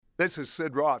This is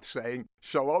Sid Roth saying,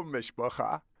 Shalom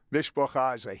Mishpacha.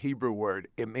 Mishpacha is a Hebrew word.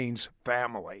 It means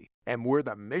family. And we're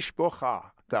the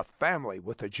Mishpacha, the family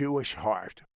with a Jewish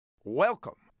heart.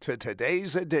 Welcome to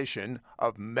today's edition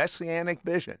of Messianic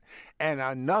Vision and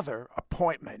another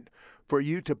appointment for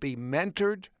you to be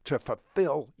mentored to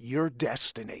fulfill your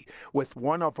destiny with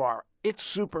one of our It's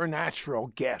Supernatural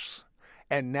guests.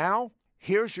 And now,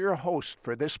 here's your host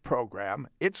for this program,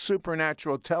 It's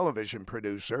Supernatural television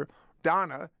producer,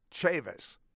 Donna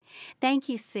Chavis. Thank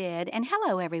you, Sid. And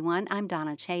hello, everyone. I'm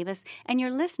Donna Chavis, and you're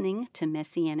listening to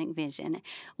Messianic Vision.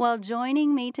 Well,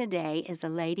 joining me today is a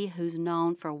lady who's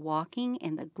known for walking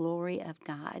in the glory of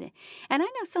God. And I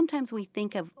know sometimes we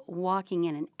think of walking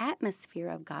in an atmosphere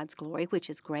of God's glory, which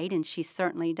is great, and she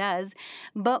certainly does.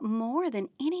 But more than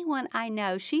anyone I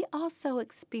know, she also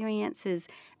experiences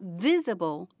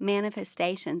visible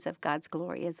manifestations of God's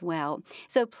glory as well.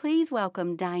 So please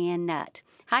welcome Diane Nutt.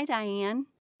 Hi, Diane.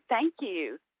 Thank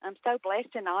you. I'm so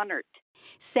blessed and honored.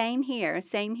 Same here,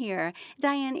 same here.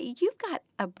 Diane, you've got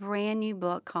a brand new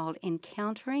book called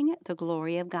Encountering the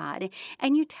Glory of God,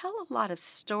 and you tell a lot of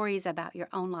stories about your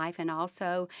own life and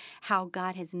also how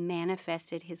God has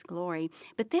manifested His glory.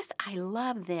 But I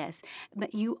love this,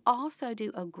 but you also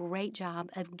do a great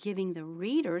job of giving the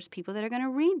readers, people that are going to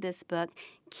read this book,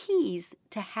 keys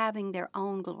to having their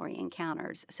own glory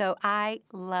encounters. So I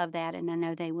love that, and I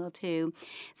know they will too.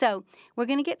 So we're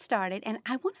going to get started, and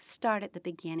I want to start at the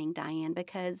beginning, Diane,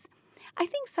 because I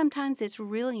think sometimes it's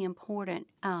really important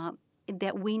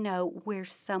that we know where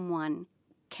someone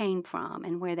came from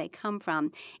and where they come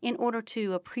from in order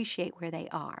to appreciate where they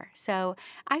are. So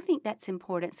I think that's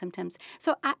important sometimes.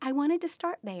 So I wanted to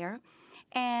start there.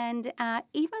 And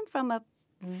even from a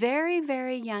very,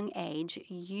 very young age,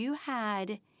 you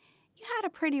had a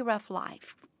pretty rough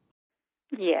life.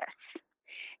 Yes.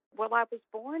 Well, I was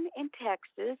born in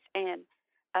Texas and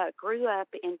grew up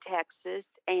in Texas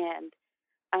and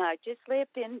just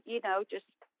lived in, just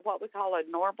what we call a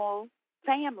normal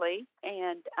family.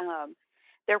 And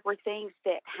there were things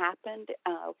that happened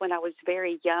when I was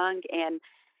very young. And,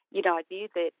 I knew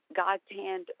that God's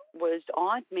hand was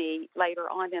on me later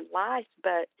on in life.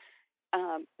 But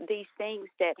these things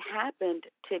that happened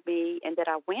to me and that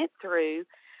I went through,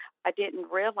 I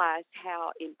didn't realize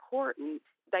how important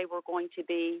they were going to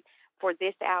be for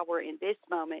this hour in this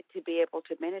moment to be able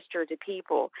to minister to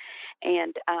people.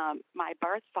 And my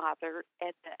birth father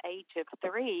at the age of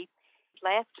 3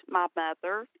 left my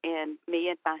mother and me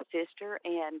and my sister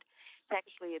and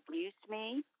sexually abused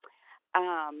me,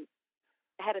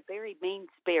 had a very mean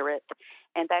spirit,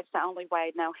 and that's the only way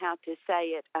I know how to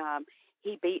say it.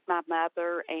 He beat my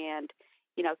mother, and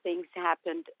things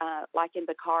happened, like in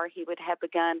the car, he would have a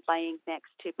gun laying next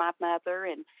to my mother,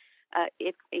 and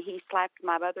if he slapped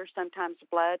my mother, sometimes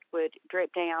blood would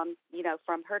drip down,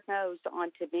 from her nose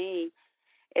onto me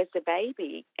as a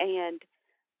baby. And,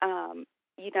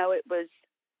 it was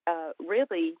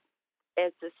really,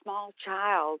 as a small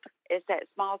child,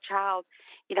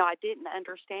 I didn't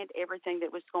understand everything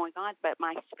that was going on, but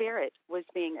my spirit was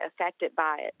being affected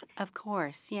by it. Of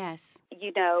course, yes.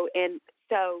 And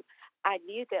so I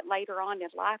knew that later on in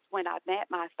life when I met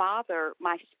my father,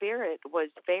 my spirit was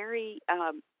very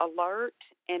alert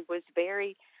and was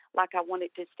very like I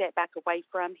wanted to step back away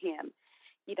from him,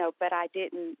 but I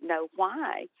didn't know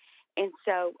why. And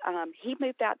so he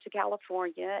moved out to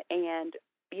California and,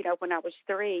 when I was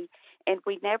 3, and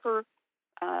we never,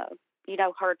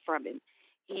 heard from him.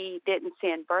 He didn't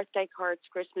send birthday cards,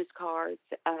 Christmas cards.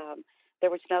 There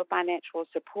was no financial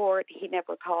support. He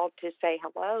never called to say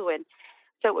hello. And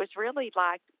so it was really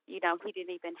like, he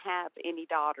didn't even have any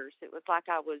daughters. It was like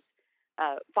I was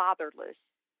fatherless,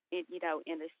 in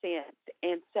a sense.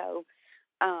 And so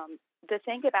the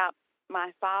thing about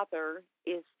my father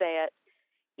is that,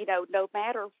 no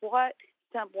matter what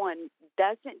someone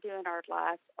doesn't do in our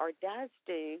life or does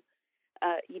do,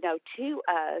 to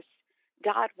us,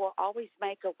 God will always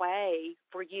make a way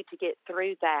for you to get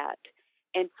through that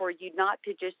and for you not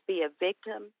to just be a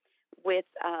victim with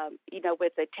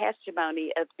a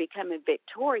testimony of becoming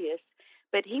victorious,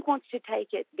 but he wants to take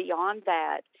it beyond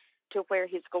that to where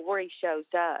his glory shows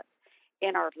up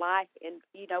in our life. And,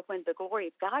 when the glory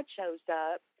of God shows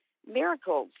up,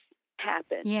 miracles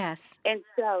happen. Yes. And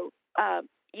so,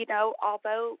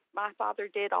 although my father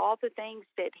did all the things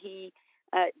that he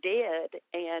did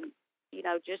and,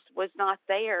 just was not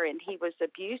there, and he was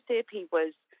abusive, he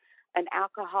was an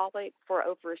alcoholic for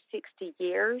over 60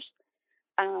 years,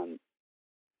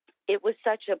 it was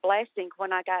such a blessing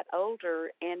when I got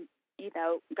older and,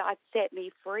 God set me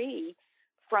free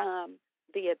from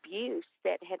the abuse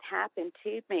that had happened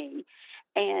to me.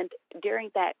 And during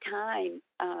that time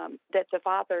that the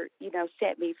Father,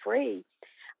 set me free,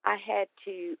 I had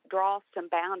to draw some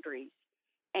boundaries.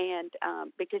 And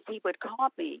because he would call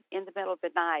me in the middle of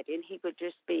the night and he would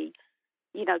just be,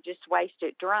 just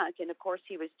wasted drunk. And of course,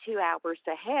 he was 2 hours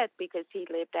ahead because he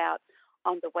lived out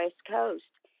on the West Coast.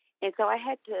 And so I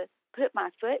had to put my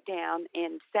foot down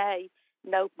and say,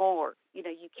 no more. You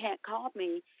can't call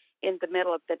me in the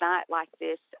middle of the night like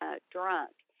this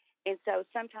drunk. And so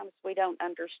sometimes we don't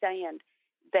understand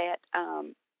that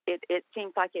it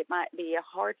seems like it might be a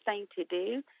hard thing to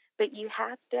do, but you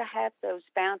have to have those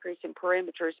boundaries and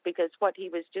perimeters, because what he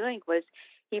was doing was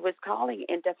he was calling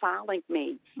and defiling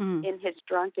me in his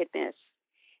drunkenness.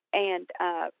 And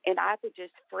I would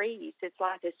just freeze. It's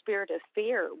like a spirit of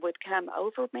fear would come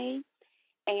over me.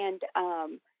 And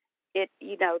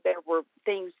there were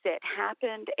things that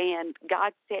happened, and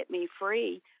God set me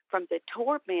free from the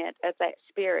torment of that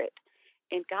spirit.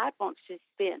 And God wants to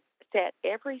set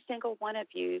every single one of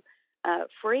you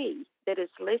free that is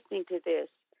listening to this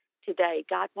today.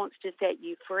 God wants to set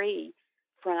you free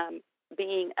from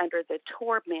being under the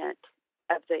torment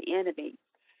of the enemy.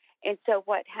 And so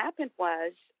what happened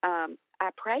was I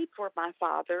prayed for my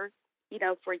father.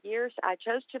 For years I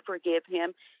chose to forgive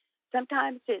him.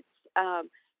 Sometimes it's,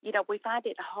 we find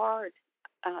it hard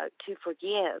to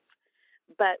forgive,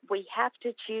 but we have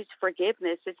to choose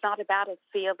forgiveness. It's not about a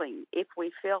feeling, if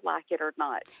we feel like it or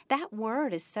not. That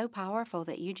word is so powerful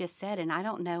that you just said, and I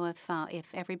don't know if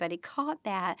everybody caught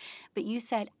that, but you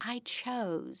said, I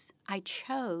chose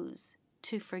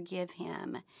to forgive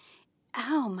him.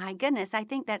 Oh my goodness, I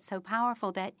think that's so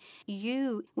powerful that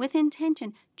you, with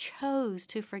intention, chose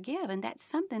to forgive, and that's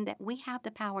something that we have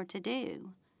the power to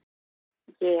do.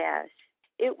 Yes.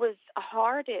 It was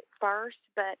hard at first,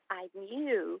 but I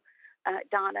knew,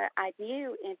 Donna, I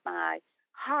knew in my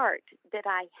heart that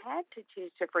I had to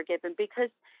choose to forgive him, because,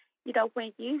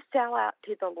 when you sell out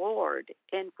to the Lord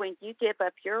and when you give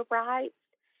up your rights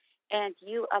and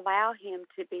you allow him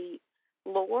to be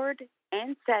Lord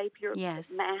and Savior, Yes.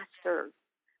 Master,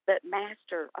 but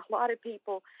Master, a lot of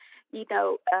people,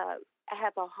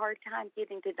 have a hard time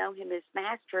getting to know him as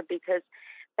Master, because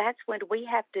that's when we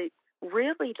have to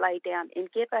really lay down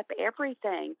and give up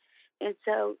everything. And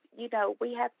so,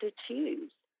 we have to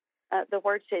choose. The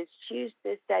word says, choose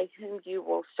this day whom you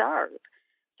will serve.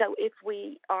 So if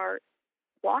we are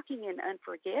walking in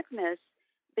unforgiveness,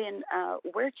 then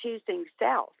we're choosing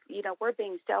self. We're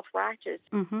being self-righteous.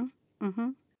 Mm-hmm. Mm-hmm.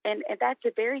 And that's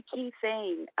a very key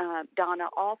thing, Donna,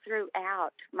 all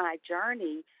throughout my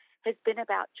journey has been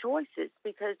about choices,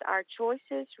 because our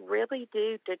choices really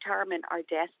do determine our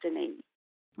destiny.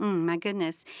 My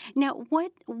goodness. Now,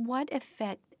 what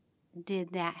effect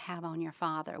did that have on your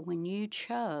father when you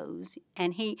chose?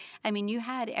 And you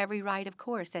had every right, of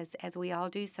course, as we all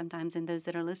do sometimes, and those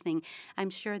that are listening,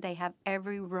 I'm sure they have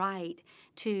every right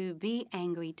to be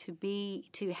angry,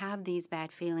 to have these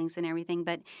bad feelings and everything,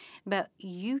 but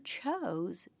you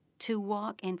chose to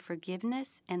walk in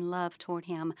forgiveness and love toward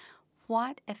him.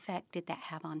 What effect did that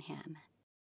have on him?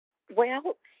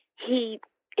 Well, he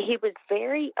was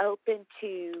very open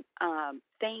to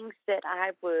things that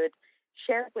I would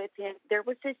share with him. There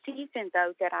was a season,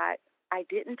 though, that I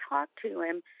didn't talk to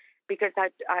him, because I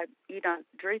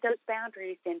drew those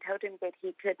boundaries and told him that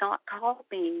he could not call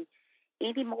me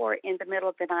anymore in the middle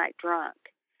of the night drunk.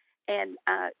 And,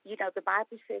 the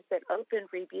Bible says that open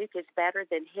rebuke is better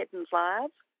than hidden love.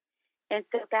 And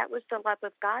so that was the love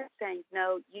of God saying,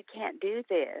 no, you can't do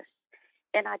this.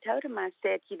 And I told him, I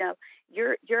said,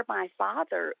 you're my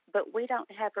father, but we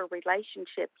don't have a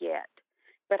relationship yet,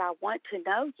 but I want to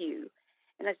know you.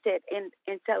 And I said,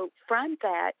 and so from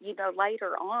that,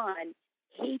 later on,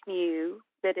 he knew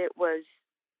that it was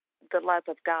the love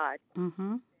of God.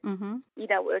 Mm-hmm. Mm-hmm. It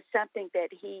was something that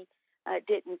he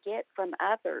didn't get from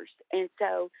others. And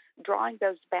so drawing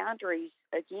those boundaries,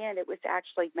 again, it was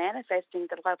actually manifesting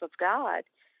the love of God.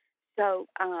 So,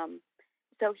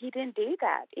 so he didn't do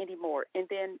that anymore. And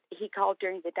then he called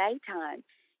during the daytime.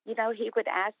 He would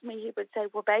ask me, he would say,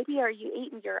 well, baby, are you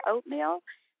eating your oatmeal?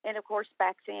 And, of course,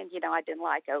 back then, I didn't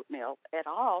like oatmeal at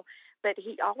all. But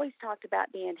he always talked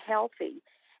about being healthy.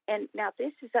 And now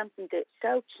this is something that's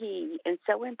so key and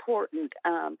so important,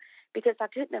 because I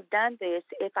couldn't have done this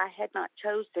if I had not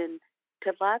chosen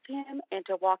to love him and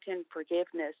to walk in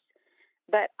forgiveness.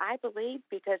 But I believe,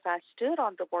 because I stood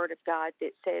on the word of God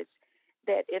that says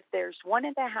that if there's one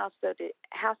in the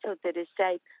household that is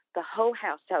saved, the whole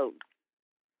household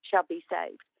shall be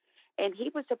saved. And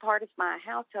he was a part of my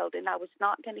household, and I was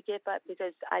not going to give up,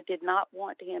 because I did not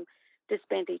want him to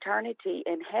spend eternity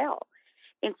in hell.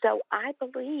 And so I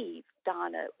believe,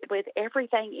 Donna, with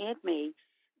everything in me,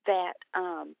 that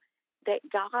that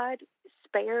God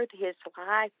spared his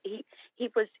life. He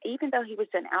was, even though he was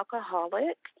an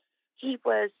alcoholic, he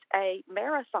was a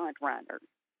marathon runner.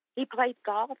 He played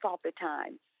golf all the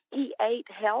time. He ate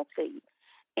healthy.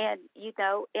 And,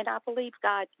 and I believe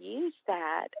God used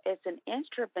that as an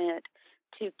instrument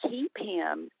to keep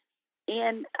him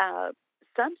in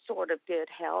some sort of good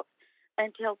health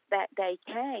until that day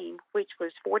came, which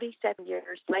was 47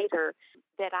 years later,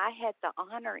 that I had the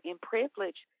honor and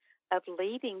privilege of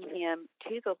leading him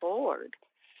to the Lord.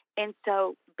 And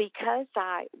so because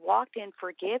I walked in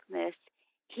forgiveness,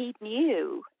 he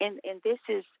knew, and this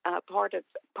is part of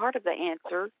the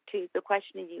answer to the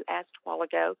question you asked a while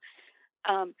ago.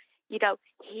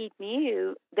 He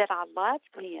knew that I loved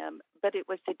him, but it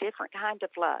was a different kind of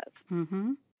love.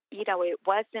 Mm-hmm. It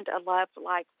wasn't a love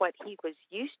like what he was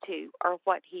used to or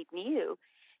what he knew.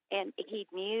 And he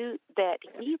knew that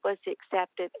he was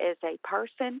accepted as a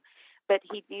person, but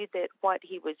he knew that what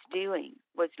he was doing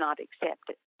was not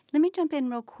accepted. Let me jump in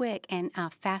real quick and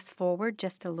fast forward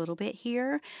just a little bit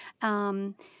here.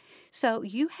 So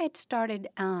you had started,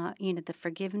 the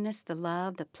forgiveness, the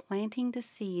love, the planting the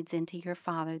seeds into your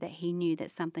father that he knew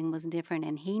that something was different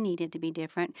and he needed to be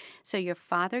different. So your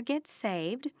father gets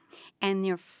saved, and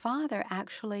your father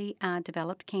actually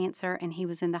developed cancer, and he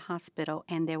was in the hospital,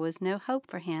 and there was no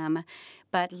hope for him.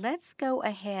 But let's go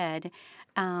ahead.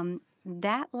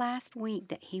 That last week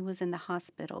that he was in the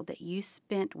hospital that you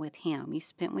spent with him, you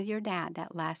spent with your dad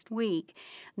that last week,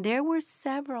 there were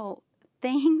several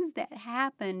things that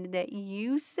happened that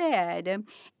you said,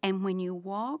 and when you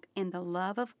walk in the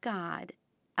love of God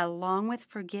along with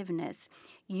forgiveness,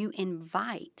 you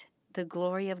invite the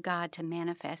glory of God to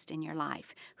manifest in your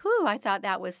life. Whew, I thought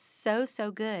that was so,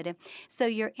 so good. So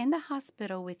you're in the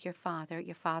hospital with your father.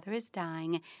 Your father is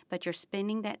dying, but you're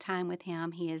spending that time with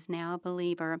him. He is now a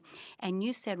believer. And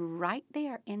you said right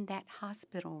there in that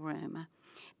hospital room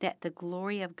that the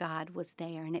glory of God was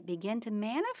there, and it began to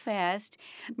manifest,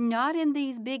 not in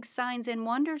these big signs and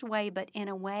wonders way, but in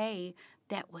a way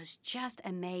that was just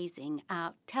amazing.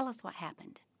 Tell us what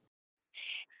happened.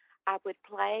 I would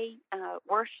play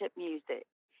worship music.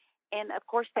 And of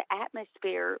course, the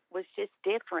atmosphere was just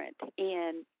different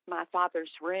in my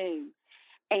father's room.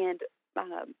 And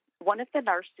one of the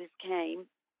nurses came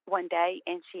one day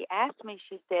and she asked me,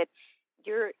 she said,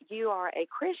 you are a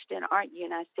Christian, aren't you?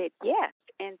 And I said, yes.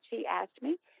 And she asked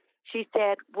me, she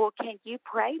said, well, can you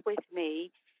pray with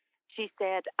me? She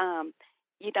said,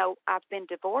 I've been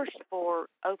divorced for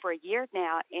over a year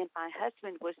now, and my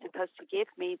husband was supposed to give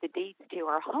me the deeds to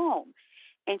our home.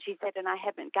 And she said, and I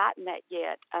haven't gotten that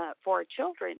yet for our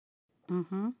children.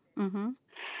 Mm-hmm. Mm-hmm.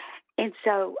 And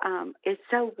so it's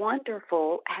so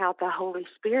wonderful how the Holy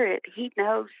Spirit, he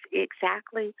knows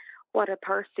exactly what a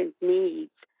person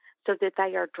needs so that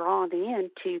they are drawn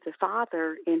in to the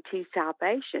Father and to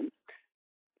salvation.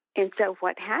 And so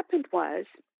what happened was,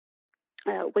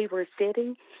 we were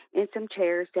sitting in some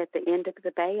chairs at the end of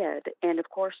the bed. And of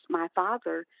course, my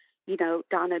father,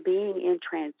 Donna, being in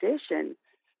transition,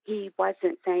 he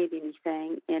wasn't saying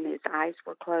anything and his eyes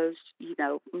were closed,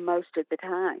 most of the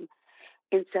time.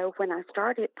 And so when I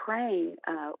started praying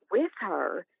with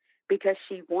her, because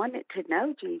she wanted to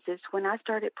know Jesus, when I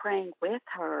started praying with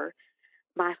her,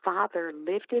 my father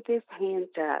lifted his hands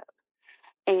up.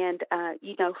 And,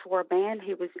 for a man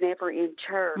who was never in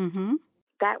church, Mm-hmm.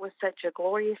 that was such a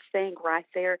glorious thing right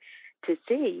there to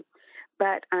see.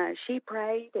 But she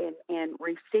prayed and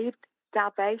received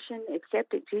salvation,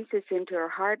 accepted Jesus into her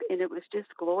heart, and it was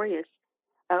just glorious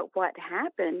what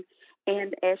happened.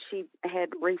 And as she had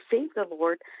received the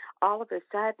Lord, all of a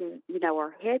sudden,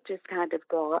 her head just kind of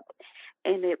dropped,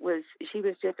 and she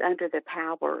was just under the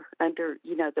power, under,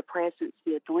 the presence,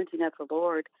 the anointing of the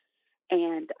Lord.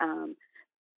 And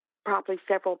probably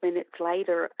several minutes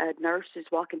later, a nurse is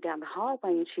walking down the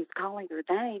hallway and she's calling her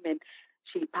name, and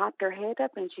she popped her head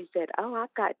up and she said, oh,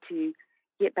 I've got to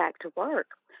get back to work.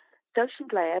 So she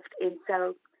left. And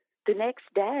so the next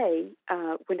day,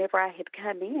 whenever I had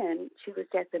come in, she was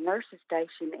at the nurse's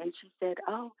station and she said,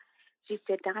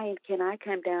 Diane, can I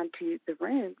come down to the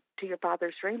room, to your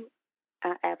father's room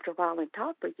after a while and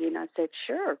talk with you? And I said,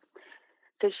 sure.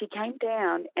 So she came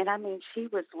down, and I mean, she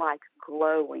was like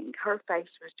glowing. Her face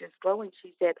was just glowing.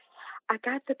 She said, I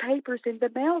got the papers in the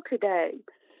mail today.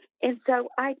 And so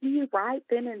I knew right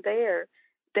then and there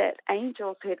that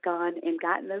angels had gone and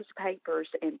gotten those papers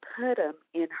and put them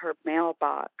in her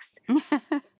mailbox.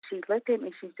 She looked at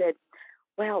me, she said,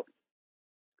 well,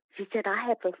 she said, I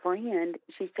have a friend.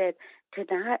 She said,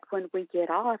 tonight when we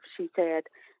get off, she said,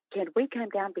 can we come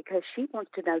down because she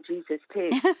wants to know Jesus too?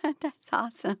 That's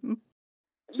awesome.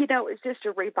 It's just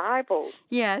a revival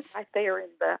Yes. right there in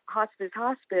the hospice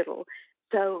hospital.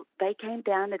 So they came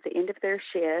down at the end of their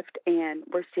shift and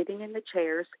were sitting in the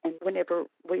chairs. And whenever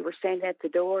we were standing at the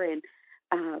door and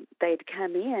they'd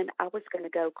come in, I was going to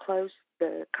go close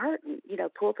the curtain,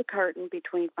 pull the curtain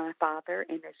between my father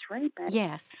and this roommate.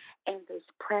 Yes. And this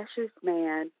precious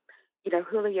man,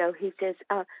 Julio, he says,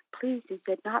 please, he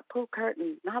said, not pull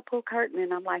curtain, not pull curtain.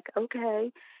 And I'm like,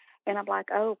 okay. And I'm like,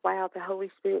 oh, wow, the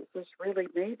Holy Spirit was really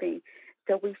moving.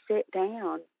 So we sit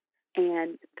down,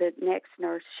 and the next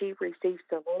nurse, she receives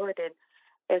the Lord. And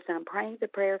as I'm praying the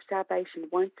prayer of salvation,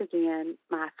 once again,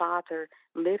 my father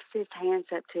lifts his hands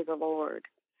up to the Lord.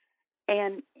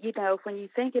 And, when you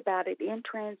think about it, in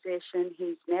transition,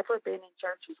 he's never been in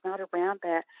church. He's not around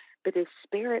that. But his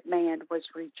spirit man was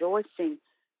rejoicing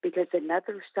because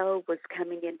another soul was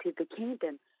coming into the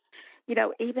kingdom.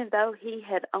 Even though he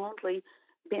had only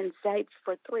been saved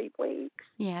for 3 weeks,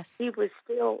 Yes. he was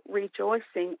still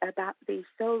rejoicing about these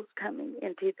souls coming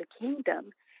into the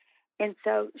kingdom. And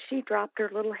so she dropped her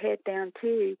little head down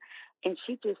too, and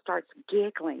she just starts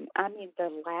giggling. I mean, the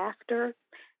laughter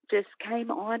just came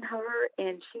on her,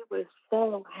 and she was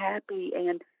so happy.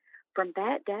 And from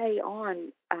that day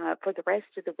on, for the rest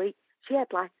of the week, she had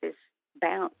like this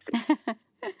bounce.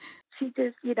 She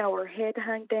just, her head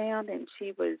hung down, and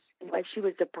she was like she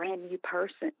was a brand new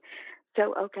person.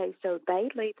 So they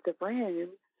leave the room,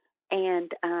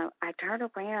 and I turn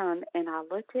around, and I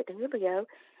looked at Julio,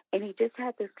 and he just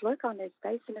had this look on his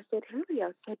face, and I said, Julio,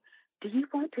 I said, do you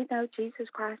want to know Jesus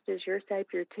Christ as your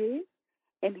Savior too?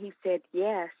 And he said,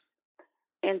 yes.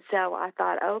 And so I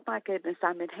thought, oh, my goodness,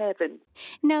 I'm in heaven.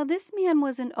 Now, this man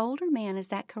was an older man. Is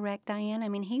that correct, Diane? I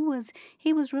mean, he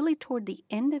was really toward the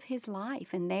end of his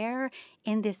life, and there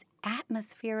in this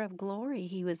atmosphere of glory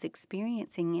he was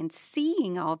experiencing and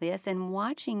seeing all this and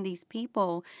watching these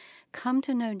people come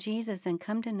to know Jesus and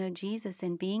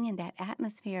being in that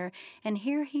atmosphere. And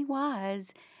here he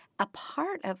was, a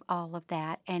part of all of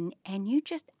that, and you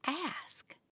just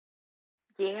ask.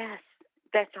 Yes.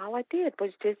 That's all I did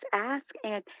was just ask,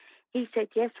 and he said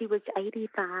yes. He was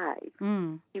 85.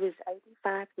 He was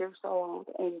 85 years old,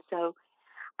 and so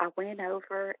I went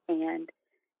over and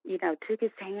took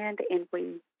his hand, and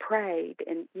we prayed,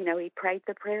 and he prayed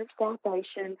the prayer of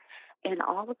salvation, and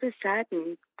all of a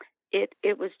sudden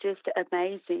it was just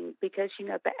amazing because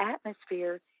the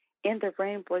atmosphere in the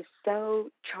room was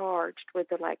so charged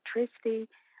with electricity,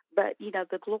 but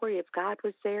the glory of God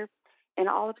was there, and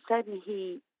all of a sudden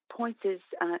he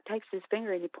takes his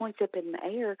finger and he points up in the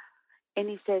air, and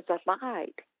he says, a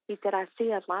light. He said, I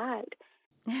see a light.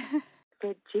 He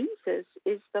said, Jesus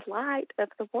is the light of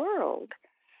the world.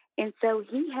 And so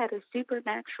he had a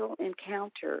supernatural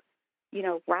encounter,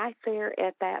 right there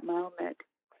at that moment.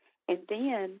 And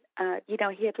then,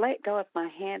 he had let go of my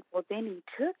hand. Well, then he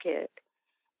took it.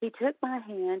 He took my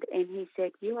hand and he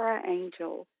said, you are an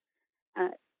angel.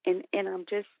 And I'm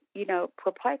just,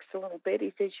 perplexed a little bit.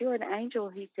 He says, you're an angel.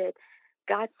 He said,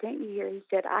 God sent you here. He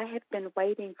said, I have been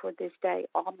waiting for this day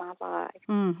all my life.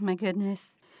 My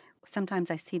goodness.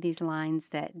 Sometimes I see these lines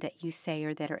that you say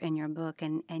or that are in your book,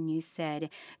 and you said,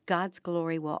 God's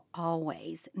glory will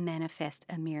always manifest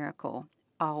a miracle,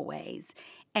 always.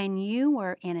 And you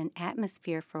were in an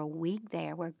atmosphere for a week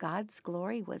there where God's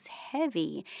glory was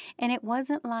heavy, and it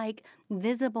wasn't like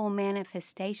visible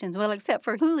manifestations. Well, except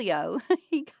for Julio,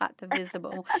 he got the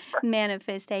visible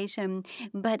manifestation.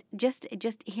 But just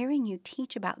hearing you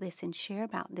teach about this and share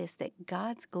about this, that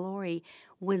God's glory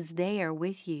was there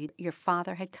with you. Your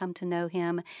father had come to know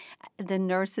him, the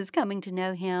nurses coming to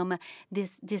know him,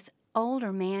 this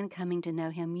older man coming to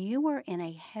know him. You were in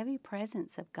a heavy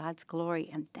presence of God's glory,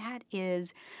 and that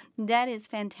is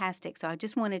fantastic. So I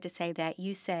just wanted to say that.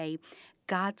 You say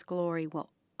God's glory will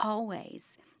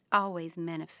always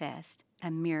manifest a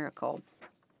miracle.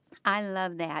 I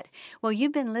love that. Well,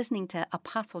 you've been listening to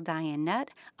Apostle Diane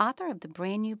Nutt, author of the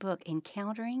brand new book,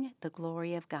 Encountering the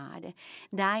Glory of God.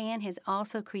 Diane has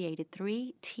also created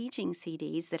 3 teaching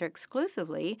CDs that are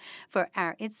exclusively for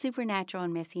our It's Supernatural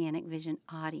and Messianic Vision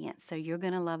audience. So you're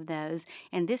going to love those.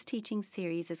 And this teaching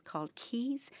series is called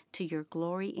Keys to Your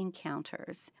Glory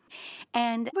Encounters.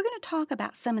 And we're going to talk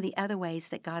about some of the other ways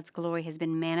that God's glory has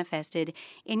been manifested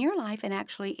in your life and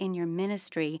actually in your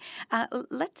ministry.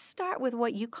 Let's start with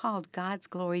what you called God's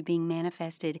glory being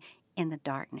manifested in the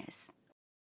darkness.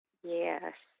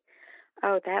 Yes.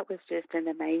 Oh, that was just an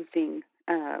amazing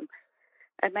time.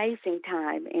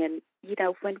 And,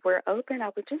 when we're open,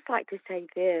 I would just like to say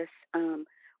this.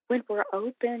 When we're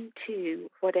open to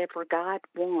whatever God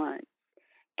wants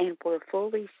and we're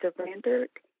fully surrendered,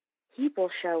 he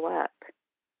will show up.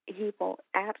 He will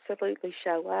absolutely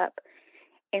show up.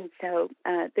 And so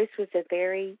this was a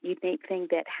very unique thing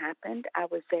that happened. I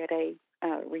was at a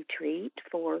retreat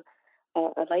for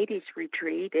a ladies'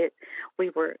 retreat. We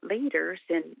were leaders,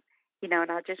 and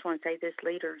and I just want to say this: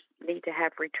 leaders need to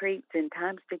have retreats and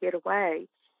times to get away.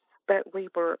 But we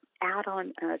were out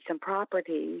on some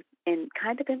property and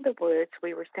kind of in the woods.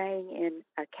 We were staying in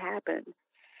a cabin,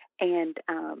 and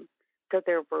so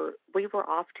we were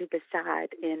off to the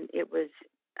side, and it was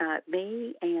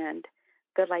me and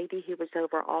the lady who was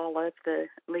over all of the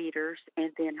leaders,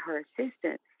 and then her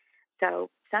assistant. So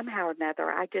somehow or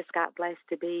another, I just got blessed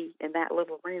to be in that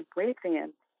little room with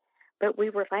them. But we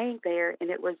were laying there, and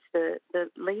it was the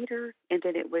leader, and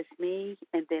then it was me,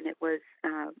 and then it was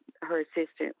her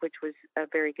assistant, which was a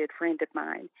very good friend of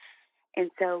mine.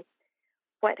 And so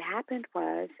what happened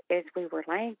was, as we were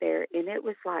laying there, and it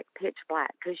was like pitch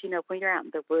black, because, when you're out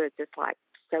in the woods, it's like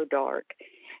so dark.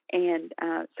 And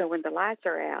so when the lights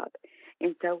are out,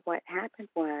 and so what happened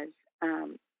was,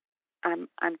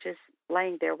 I'm just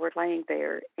laying there, we're laying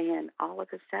there, and all of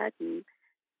a sudden,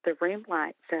 the room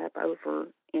lights up over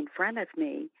in front of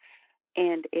me,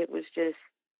 and I was just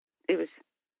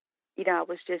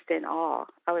in awe.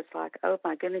 I was like, oh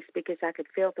my goodness, because I could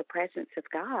feel the presence of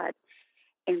God.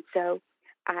 And so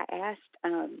I asked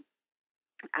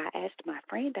my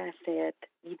friend, I said,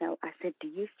 do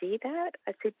you see that?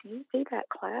 I said, do you see that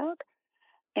cloud?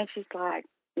 And she's like,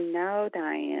 no,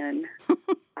 Diane,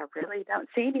 I really don't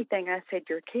see anything. I said,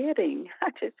 you're kidding.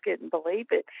 I just couldn't believe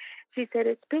it. She said,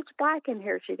 it's pitch black in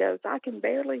here. She goes, I can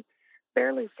barely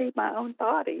see my own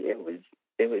body. It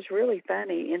was really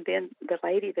funny. And then the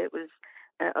lady that was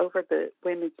over the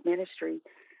women's ministry,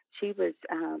 she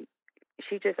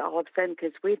just all of a sudden,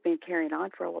 because we'd been carrying on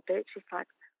for a little bit, she's like,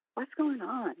 what's going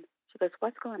on? She goes,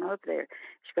 what's going on over there?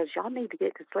 She goes, y'all need to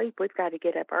get to sleep. We've got to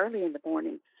get up early in the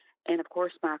morning. And, of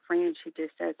course, my friend, she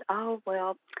just says, oh,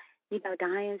 well,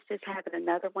 Diane's just having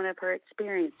another one of her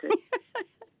experiences.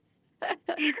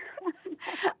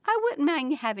 I wouldn't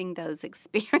mind having those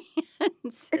experiences.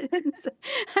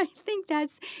 I think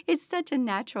it's such a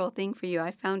natural thing for you.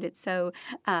 I found it so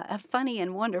funny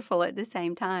and wonderful at the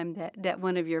same time that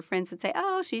one of your friends would say,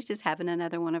 oh, she's just having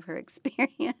another one of her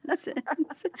experiences.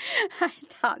 I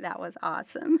thought that was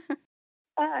awesome.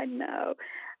 I know.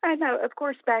 Of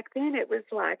course, back then it was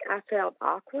like I felt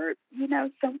awkward,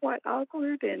 somewhat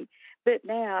awkward. But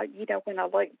now, when I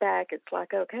look back, it's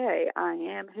like, okay, I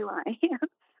am who I am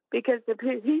because of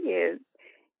who he is,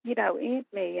 in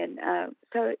me. And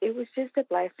so it was just a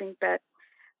blessing. But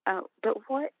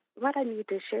what I need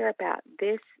to share about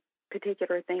this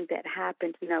particular thing that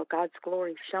happened, God's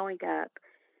glory showing up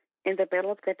in the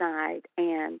middle of the night,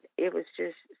 and it was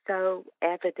just so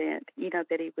evident,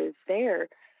 that he was there,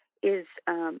 is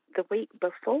the week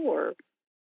before,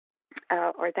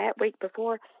 or that week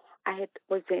before, I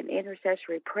was in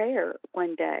intercessory prayer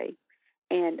one day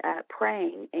and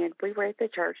praying, and we were at the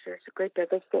church. There's a group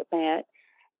of us that met,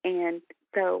 and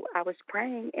so I was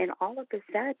praying, and all of a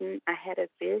sudden I had a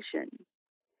vision,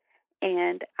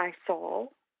 and I saw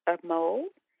a mole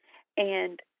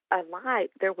and a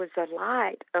light. There was a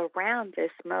light around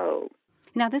this mole.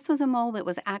 Now, this was a mole that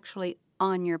was actually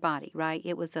on your body, right?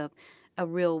 It was a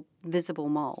real visible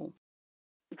mole.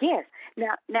 Yes.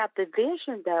 Now the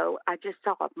vision, though, I just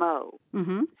saw a mole.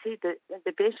 Mm-hmm. See, the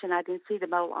vision, I didn't see the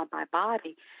mole on my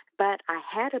body, but I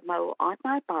had a mole on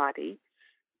my body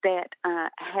that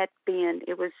had been,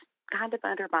 it was kind of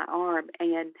under my arm,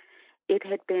 and it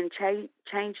had been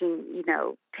changing,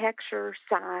 texture,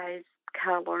 size,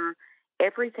 color,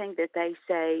 everything that they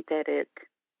say that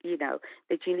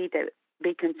that you need to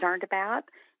be concerned about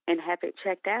and have it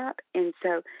checked out. And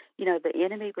so, the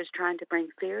enemy was trying to bring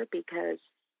fear because,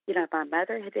 my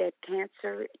mother had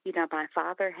cancer, my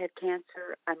father had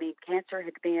cancer. I mean, cancer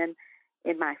had been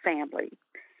in my family.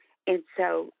 And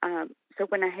so, so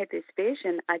when I had this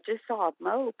vision, I just saw a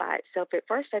mole by itself. At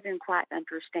first, I didn't quite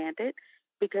understand it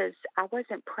because I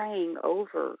wasn't praying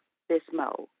over this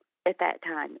mole at that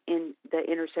time in the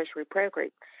intercessory prayer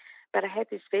group. But I had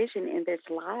this vision, and this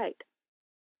light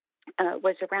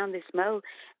was around this mole.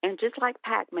 And just like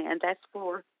Pac-Man, that's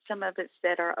for some of us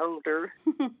that are older,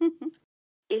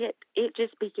 it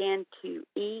just began to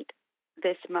eat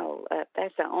this mole up.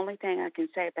 That's the only thing I can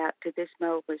say about it, because this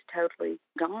mole was totally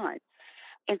gone.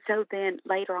 And so then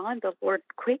later on, the Lord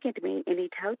quickened me, and he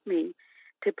told me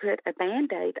to put a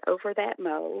Band-Aid over that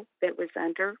mole that was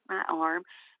under my arm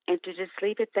and to just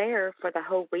leave it there for the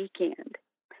whole weekend.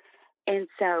 And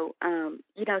so,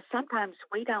 sometimes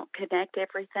we don't connect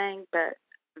everything, but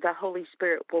the Holy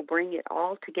Spirit will bring it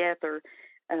all together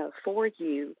for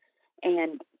you.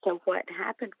 And so what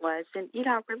happened was, and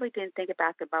I really didn't think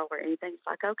about the bowl or anything. It's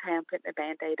like, okay, I'm putting a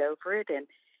Band-Aid over it, and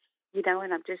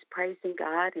and I'm just praising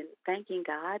God and thanking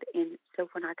God. And so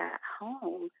when I got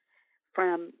home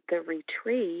from the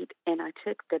retreat and I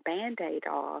took the Band-Aid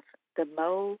off, the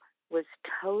mole was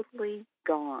totally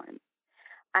gone.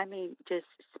 I mean, just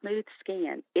smooth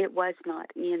skin. It was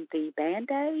not in the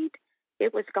Band-Aid.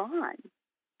 It was gone,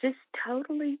 just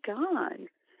totally gone.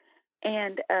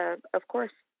 And of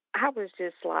course, I was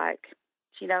just like,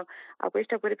 I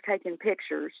wished I would have taken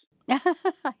pictures.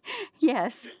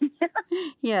 Yes.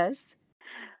 Yes.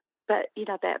 But,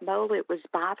 that mole, it was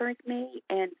bothering me.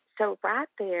 And so right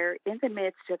there in the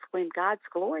midst of when God's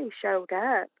glory showed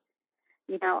up,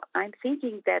 I'm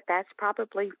thinking that that's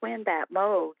probably when that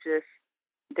mole just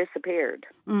disappeared.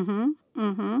 Mhm.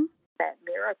 Mhm. That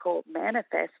miracle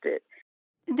manifested.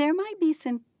 There might be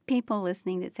some people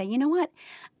listening that say, "You know what?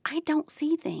 I don't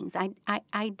see things. I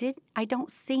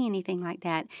don't see anything like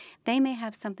that." They may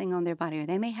have something on their body or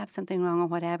they may have something wrong or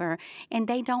whatever, and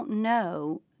they don't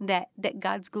know that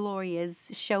God's glory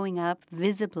is showing up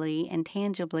visibly and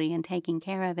tangibly and taking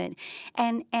care of it.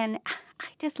 And I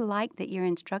just like that your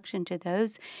instruction to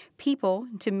those people,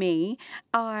 to me,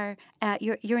 are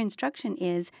your instruction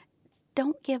is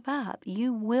don't give up.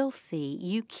 You will see.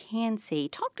 You can see.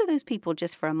 Talk to those people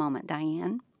just for a moment,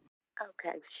 Diane.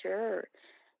 Okay, sure.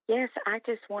 Yes, I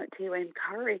just want to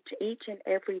encourage each and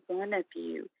every one of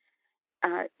you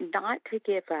not to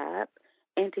give up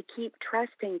and to keep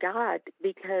trusting God,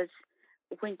 because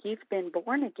when you've been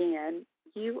born again,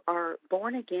 you are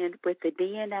born again with the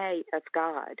DNA of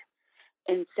God.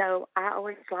 And so I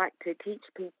always like to teach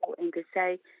people and to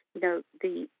say,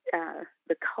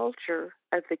 the culture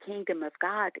of the kingdom of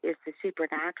God is the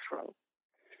supernatural.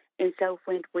 And so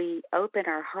when we open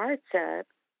our hearts up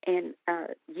and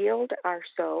yield our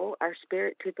soul, our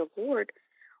spirit to the Lord,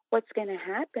 what's going to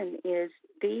happen is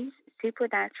these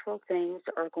supernatural things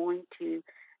are going to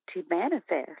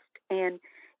manifest. And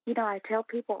I tell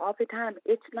people all the time,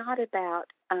 it's not about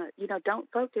don't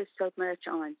focus so much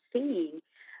on seeing,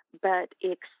 but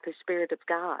it's the Spirit of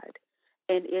God,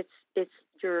 and it's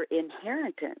your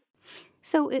inheritance.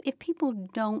 So if people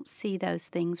don't see those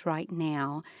things right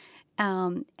now,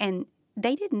 and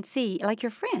they didn't see, like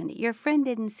your friend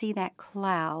didn't see that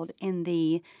cloud in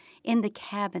the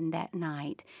cabin that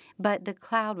night, but the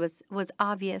cloud was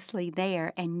obviously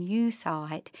there and you saw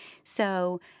it.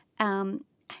 So um,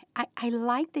 I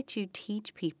like that you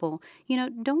teach people,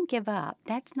 don't give up.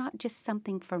 That's not just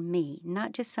something for me,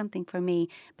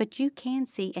 but you can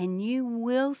see and you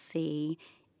will see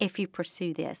if you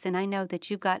pursue this. And I know that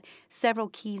you've got several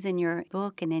keys in your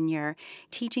book and in your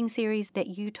teaching series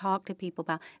that you talk to people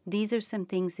about. These are some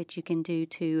things that you can do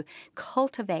to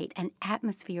cultivate an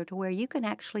atmosphere to where you can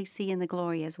actually see in the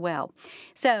glory as well.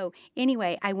 So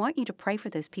anyway, I want you to pray for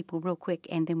those people real quick,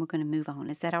 and then we're going to move on.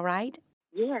 Is that all right?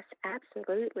 Yes,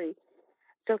 absolutely.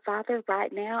 So, Father,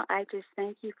 right now, I just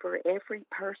thank you for every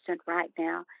person right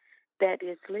now that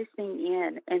is listening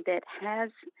in and that has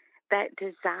that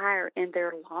desire and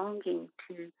they're longing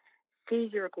to see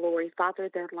your glory. Father,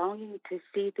 they're longing to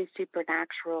see the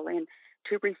supernatural and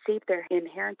to receive their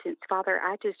inheritance. Father,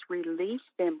 I just release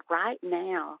them right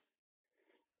now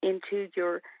into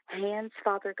your hands,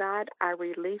 Father God. I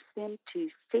release them to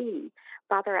see.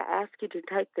 Father, I ask you to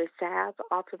take the salve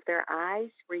off of their eyes,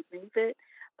 remove it,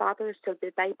 Father, so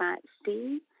that they might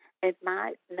see and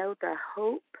might know the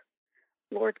hope,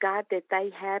 Lord God, that they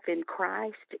have in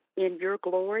Christ, in your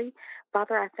glory.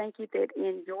 Father, I thank you that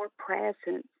in your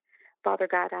presence, Father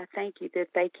God, I thank you that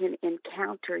they can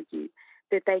encounter you,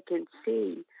 that they can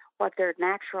see what their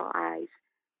natural eyes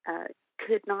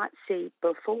could not see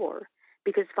before.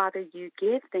 Because, Father, you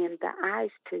give them the eyes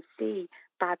to see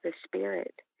by the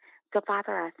Spirit. So,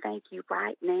 Father, I thank you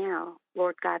right now,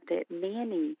 Lord God, that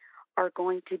many are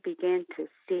going to begin to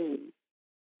see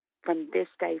from this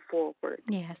day forward.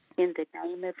 Yes. In the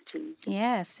name of Jesus.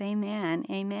 Yes, amen,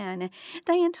 amen.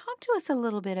 Diane, talk to us a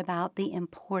little bit about the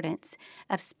importance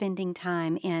of spending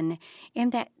time in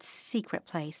that secret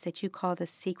place that you call the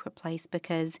secret place,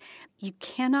 because you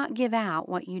cannot give out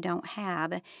what you don't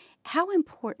have. How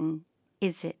important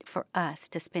is it for us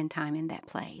to spend time in that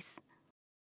place?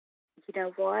 You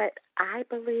know what? I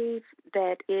believe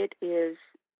that it is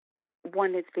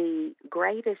one of the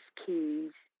greatest keys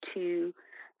to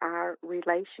our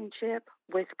relationship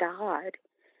with God,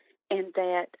 and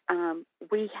that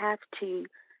we have to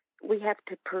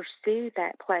pursue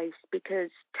that place, because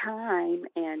time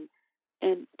and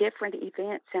different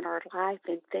events in our life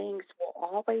and things will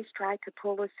always try to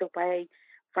pull us away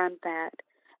from that.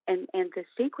 And the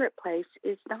secret place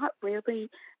is not really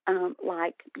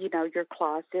like, your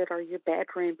closet or your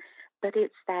bedroom, but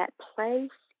it's that place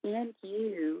in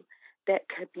you that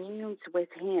communes with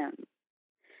Him.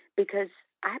 Because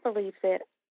I believe that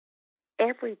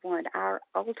everyone, our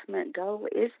ultimate goal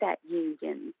is that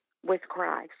union with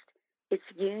Christ. It's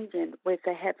union with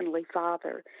the Heavenly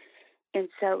Father. And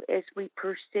so as we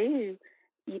pursue,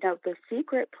 the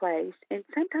secret place, and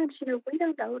sometimes, we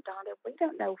don't know, Donna, we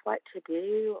don't know what to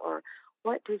do or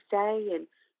what to say. And,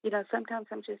 sometimes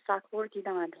I'm just like, Lord,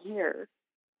 I'm here.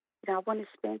 I want to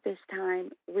spend this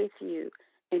time with you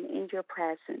and in your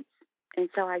presence. And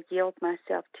so I yield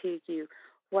myself to you.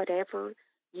 Whatever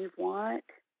you want,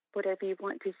 whatever you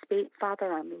want to speak,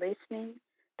 Father, I'm listening.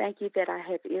 Thank you that I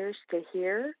have ears to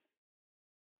hear.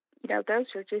 Those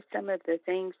are just some of the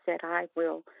things that I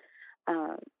will,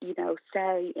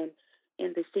 say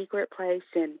in the secret place.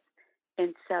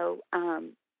 And so,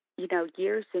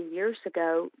 years and years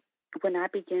ago, when I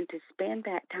began to spend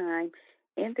that time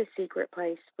in the secret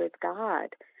place with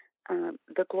God,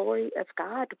 the glory of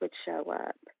God would show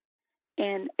up.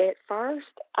 And at first,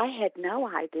 I had no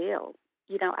idea.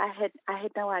 I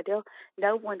had no idea.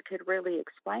 No one could really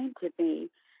explain to me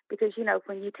because,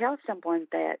 when you tell someone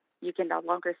that you can no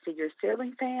longer see your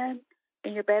ceiling fan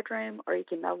in your bedroom or you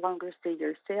can no longer see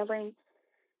your ceiling,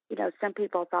 some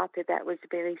people thought that that was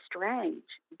very strange.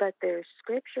 But there's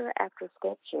scripture after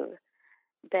scripture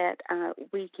that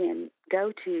we can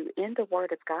go to in the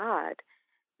Word of God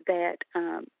that,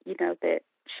 that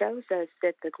shows us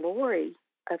that the glory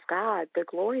of God, the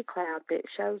glory cloud that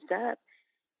shows up,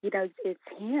 it's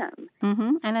Him.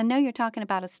 And I know you're talking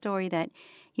about a story that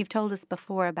you've told us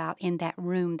before about in that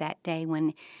room that day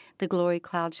when the glory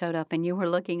cloud showed up and you were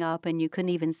looking up and you couldn't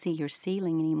even see your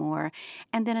ceiling anymore.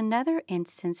 And then another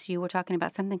instance, you were talking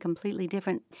about something completely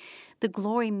different. The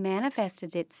glory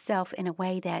manifested itself in a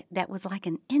way that was like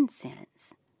an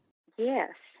incense.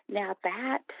 Yes. Now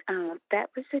that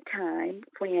was a time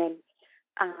when,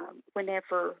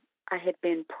 whenever I had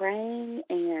been praying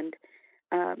and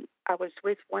I was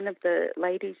with one of the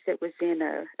ladies that was in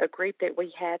a group that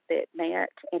we had that met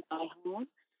in my home.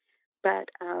 But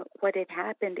what had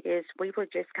happened is we were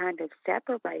just kind of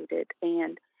separated.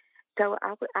 And so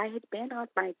I had been on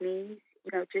my knees,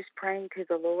 just praying to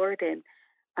the Lord. And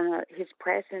His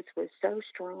presence was so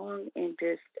strong and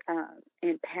just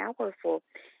and powerful.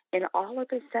 And all of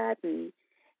a sudden,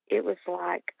 it was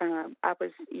like I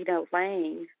was,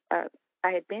 laying.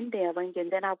 I had been kneeling,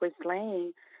 and then I was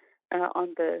laying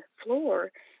on the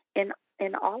floor, and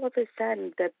all of a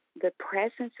sudden the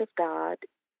presence of God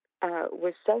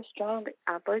was so strong.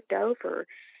 I looked over,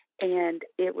 and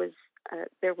it was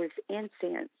there was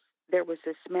incense. There was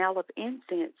a smell of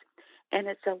incense, and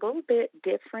it's a little bit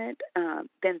different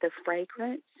than the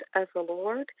fragrance of the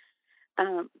Lord,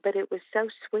 but it was so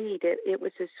sweet. It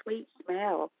was a sweet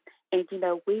smell. And,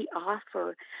 we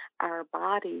offer our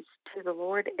bodies to the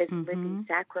Lord as living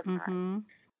sacrifice.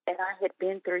 And I had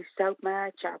been through so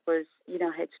much. I was,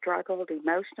 had struggled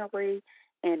emotionally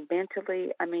and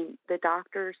mentally. I mean, the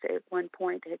doctors at one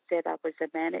point had said I was a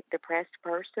manic depressed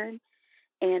person.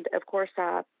 And of course,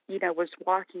 I, was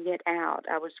walking it out.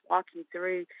 I was walking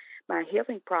through my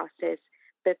healing process.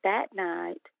 But that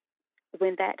night,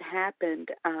 when that happened,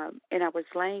 and I was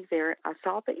laying there, I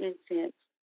saw the incense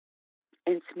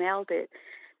and smelled it.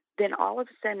 Then all of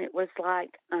a sudden, it was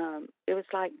like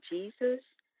Jesus.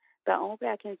 The only way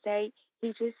I can say, He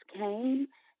just came,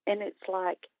 and it's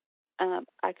like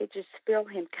I could just feel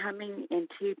Him coming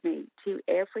into me, to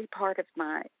every part of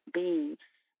my being.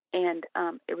 And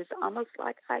it was almost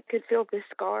like I could feel the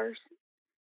scars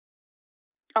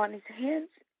on His hands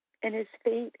and His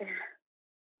feet.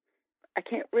 I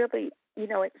can't really,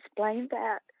 explain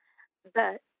that,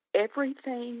 but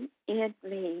everything in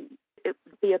me,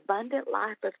 the abundant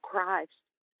life of Christ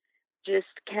just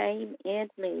came in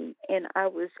me, and I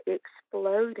was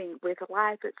exploding with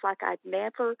life. It's like I'd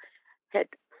never had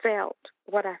felt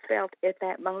what I felt at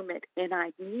that moment, and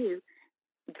I knew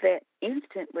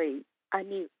instantly,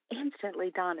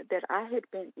 Donna, that I had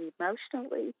been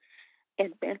emotionally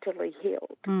and mentally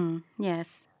healed.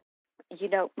 Yes.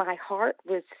 My heart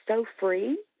was so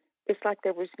free. It's like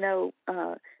there was no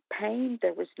pain,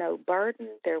 there was no burden,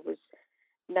 there was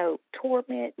no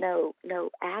torment, no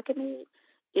agony.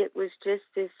 It was just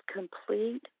this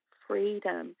complete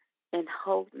freedom and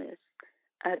wholeness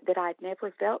that I'd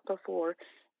never felt before.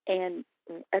 And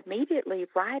immediately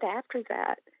right after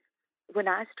that, when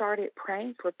I started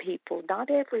praying for people, not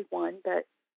everyone, but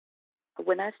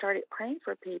when I started praying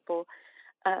for people,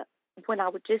 when I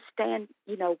would just stand,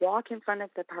 walk in front of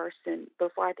the person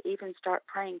before I'd even start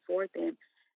praying for them,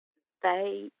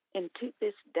 and to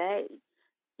this day,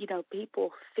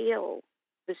 people feel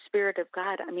the Spirit of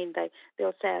God. I mean,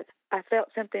 they'll say, I felt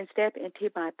something step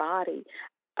into my body.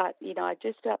 I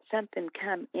just felt something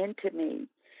come into me.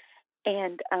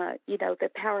 And, the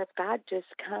power of God just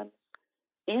comes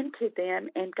into them,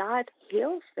 and God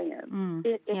heals them.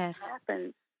 It Yes.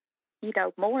 happens,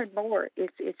 more and more.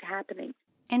 It's happening.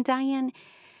 And Diane,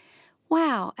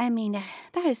 wow, I mean,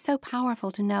 that is so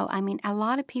powerful to know. I mean, a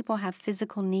lot of people have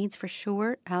physical needs for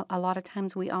sure. A lot of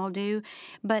times we all do.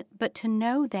 But to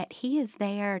know that He is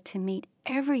there to meet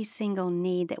every single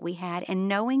need that we had, and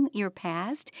knowing your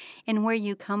past and where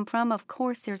you come from, of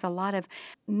course, there's a lot of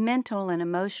mental and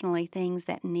emotionally things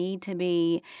that need to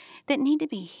be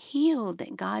healed,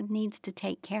 that God needs to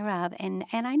take care of. And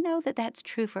I know that that's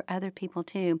true for other people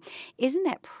too. Isn't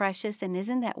that precious, and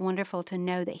isn't that wonderful to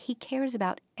know that He cares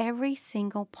about every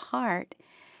single part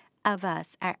of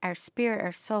us, our spirit,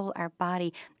 our soul, our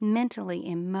body, mentally,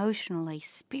 emotionally,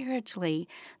 spiritually?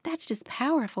 That's just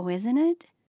powerful, isn't it?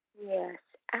 Yes,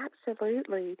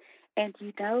 absolutely. And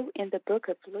in the book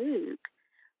of Luke,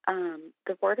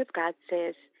 the Word of God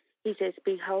says, He says,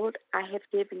 "Behold, I have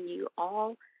given you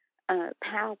all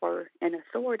power and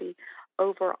authority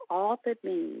over all the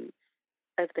means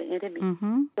of the enemy."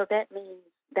 Mm-hmm. So that means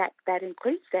that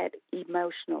includes that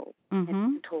emotional and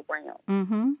mental realm.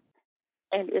 Mm-hmm.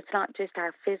 And it's not just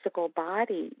our physical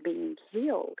body being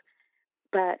healed,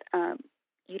 but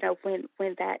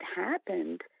when that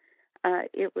happened,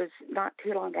 it was not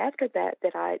too long after that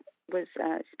I was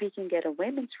speaking at a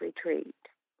women's retreat.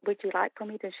 Would you like for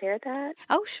me to share that?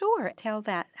 Oh, sure. Tell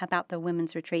that about the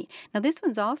women's retreat. Now, this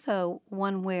one's also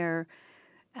one where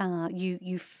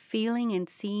you feeling and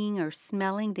seeing or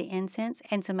smelling the incense,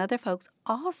 and some other folks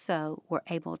also were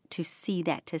able to see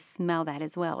that, to smell that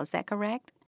as well. Is that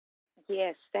correct?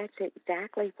 Yes, that's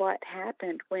exactly what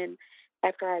happened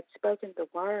after I'd spoken the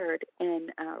word,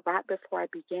 and right before I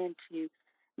began to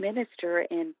minister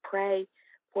and pray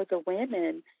for the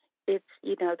women.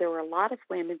 There were a lot of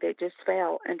women that just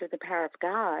fell under the power of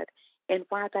God, and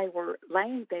while they were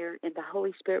laying there and the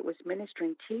Holy Spirit was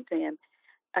ministering to them,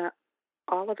 uh,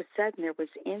 all of a sudden there was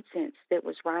incense that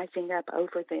was rising up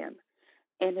over them,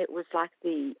 and it was like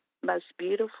the most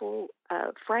beautiful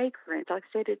fragrance. Like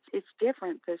I said, it's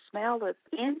different. The smell of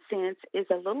incense is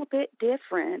a little bit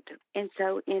different. And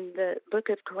so in the book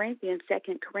of Corinthians,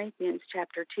 2 Corinthians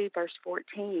chapter 2, verse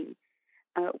 14,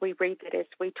 we read that as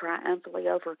we triumphantly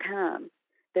overcome,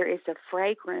 there is a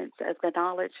fragrance of the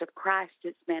knowledge of Christ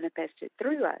that's manifested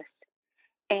through us.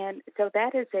 And so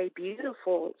that is a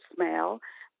beautiful smell,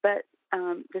 but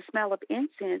the smell of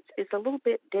incense is a little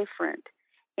bit different,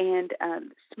 and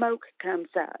smoke comes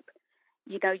up.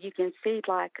 You can see,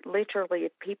 like, literally,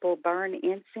 if people burn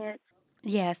incense.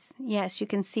 Yes, you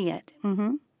can see it.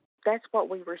 Mm-hmm. That's what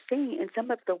we were seeing. And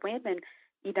some of the women,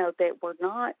 that were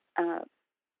not,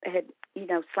 had,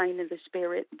 slain in the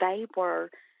Spirit, they were,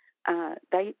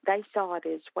 they saw it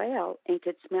as well and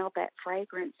could smell that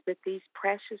fragrance. But these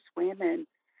precious women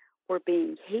were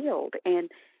being healed. And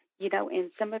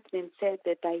some of them said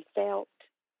that they felt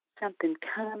something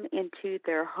come into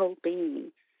their whole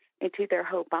being, into their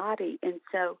whole body. And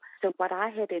so what I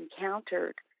had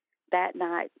encountered that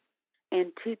night,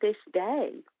 and to this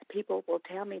day, people will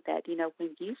tell me that,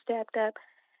 when you stepped up,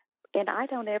 and I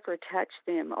don't ever touch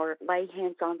them or lay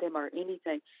hands on them or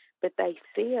anything, but they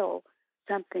feel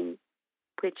something,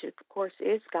 which of course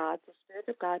is God, the Spirit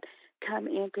of God, come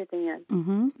into them.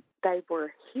 Mm-hmm. They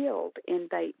were healed, and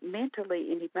they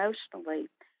mentally and emotionally,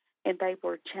 and they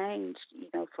were changed,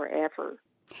 forever.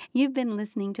 You've been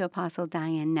listening to Apostle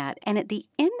Diane Nutt, and at the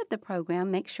end of the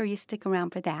program, make sure you stick around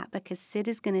for that, because Sid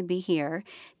is going to be here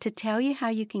to tell you how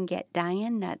you can get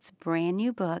Diane Nutt's brand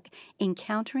new book,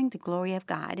 Encountering the Glory of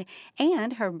God,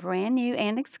 and her brand new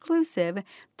and exclusive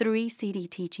 3-CD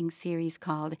teaching series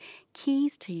called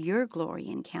Keys to Your Glory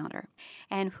Encounter.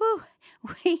 And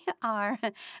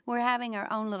we're having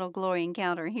our own little glory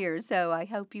encounter here, so I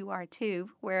hope you are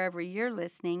too, wherever you're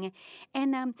listening.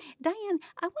 And Diane,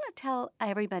 I want to tell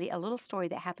everybody a little story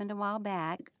that happened a while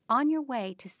back on your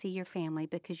way to see your family,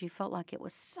 because you felt like it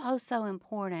was so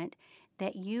important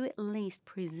that you at least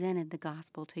presented the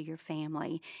gospel to your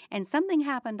family. And something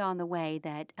happened on the way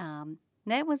that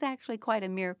was actually quite a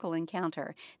miracle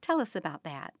encounter. Tell us about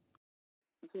that.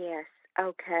 Yes.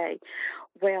 Okay.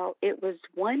 Well, it was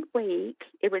 1 week.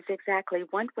 It was exactly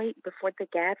 1 week before the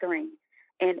gathering.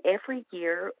 And every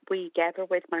year we gather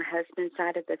with my husband's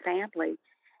side of the family.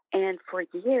 And for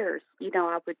years,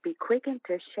 I would be quickened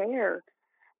to share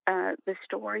the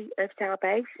story of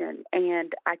salvation.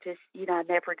 And I just, I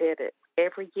never did it.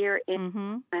 Every year,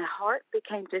 and my heart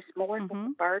became just more and more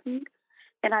burdened.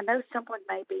 And I know someone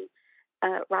may be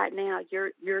right now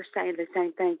you're saying the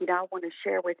same thing. I want to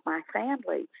share with my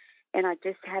family, and I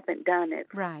just haven't done it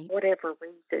Right. for whatever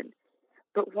reason.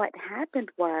 But what happened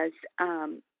was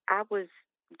I was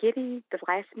getting the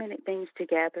last minute things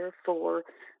together for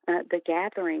the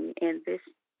gathering, and this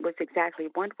was exactly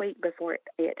 1 week before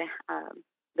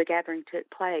the gathering took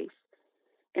place.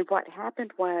 And what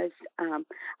happened was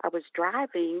I was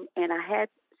driving, and I had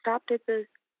stopped at the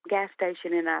gas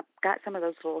station, and I got some of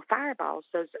those little fireballs,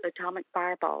 those atomic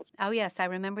fireballs. Oh, yes, I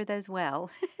remember those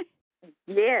well.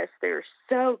 Yes, they're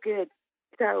so good.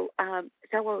 So I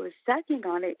was sucking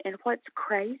on it, and what's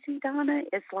crazy, Donna,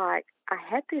 is like I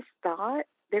had this thought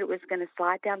that it was going to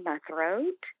slide down my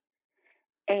throat,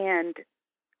 and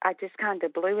I just kind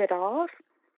of blew it off.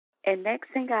 And next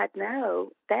thing I'd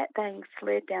know, that thing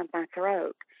slid down my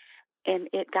throat, and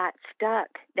it got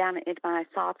stuck down in my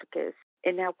esophagus.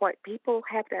 And now, what people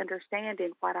have to understand,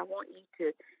 and what I want you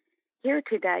to hear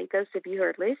today, those of you who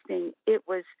are listening, it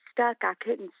was stuck. I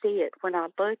couldn't see it. When I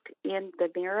looked in the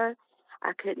mirror,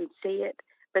 I couldn't see it,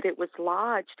 but it was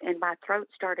lodged, and my throat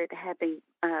started having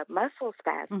muscle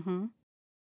spasms. Mm-hmm.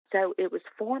 So it was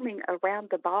forming around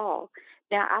the ball.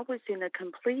 Now, I was in a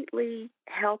completely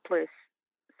helpless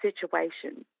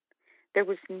situation. There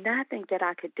was nothing that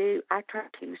I could do. I tried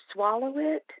to swallow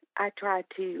it. I tried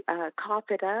to cough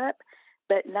it up,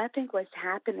 but nothing was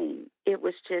happening. It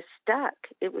was just stuck.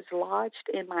 It was lodged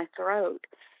in my throat.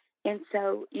 And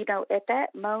so, at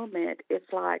that moment,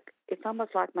 it's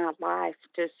almost like my life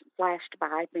just flashed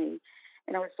by me.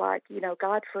 And I was like,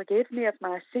 God, forgive me of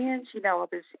my sins. I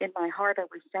was in my heart, I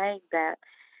was saying that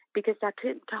because I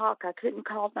couldn't talk. I couldn't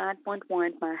call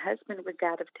 911. My husband was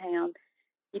out of town.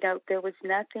 There was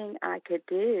nothing I could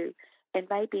do. And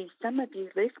maybe some of you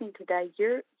listening today,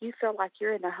 you feel like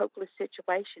you're in a hopeless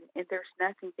situation and there's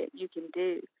nothing that you can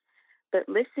do. But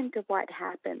listen to what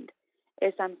happened.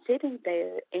 As I'm sitting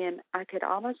there, and I could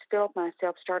almost feel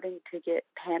myself starting to get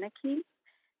panicky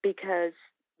because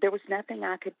there was nothing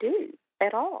I could do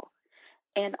at all.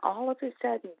 And all of a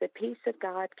sudden, the peace of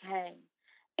God came,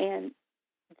 and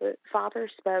the Father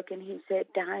spoke, and he said,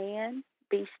 Diane,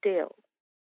 be still.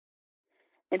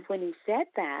 And when he said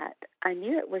that, I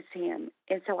knew it was him.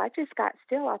 And so I just got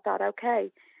still. I thought,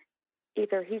 okay,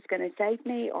 either he's going to save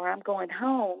me or I'm going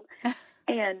home.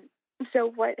 And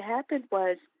so what happened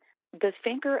was the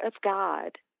finger of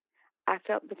God, I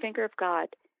felt the finger of God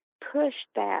push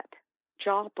that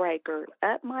jawbreaker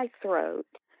up my throat,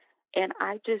 and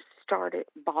I just started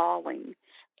bawling.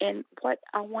 And what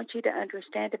I want you to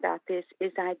understand about this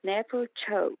is I never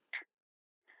choked.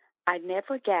 I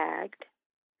never gagged.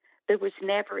 There was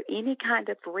never any kind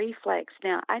of reflex.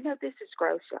 Now, I know this is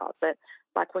gross, y'all, but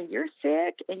like when you're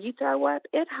sick and you throw up,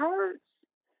 it hurts.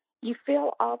 You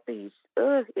feel all these,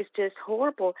 it's just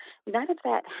horrible. None of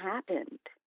that happened.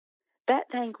 That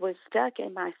thing was stuck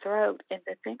in my throat, and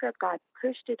the finger of God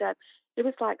pushed it up. It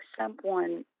was like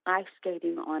someone ice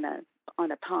skating on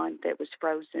a pond that was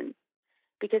frozen,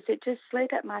 because it just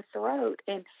slid up my throat.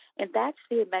 And that's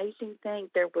the amazing thing.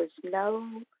 There was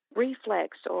no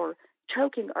reflex or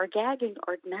choking or gagging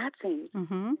or nothing.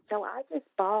 Mm-hmm. So I just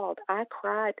bawled. I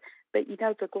cried. But,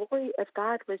 the glory of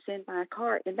God was in my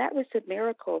heart, and that was a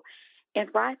miracle. And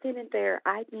right then and there,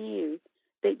 I knew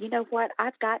that, what,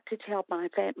 I've got to tell my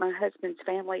husband's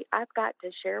family, I've got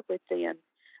to share with them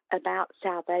about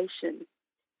salvation,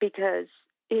 because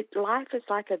life is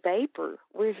like a vapor.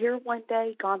 We're here one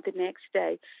day, gone the next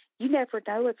day. You never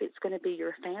know if it's going to be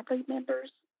your family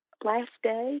member's last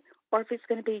day or if it's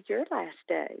going to be your last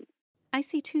day. I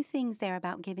see two things there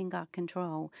about giving God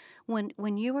control.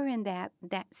 When you were in that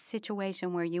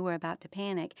situation where you were about to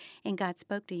panic and God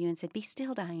spoke to you and said, "Be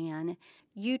still, Diane,"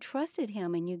 you trusted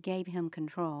him and you gave him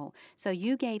control. So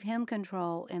you gave him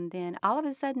control, and then all of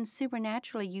a sudden,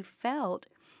 supernaturally, you felt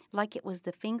like it was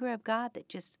the finger of God that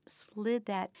just slid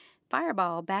that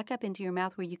fireball back up into your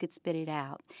mouth where you could spit it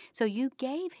out. So you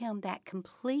gave him that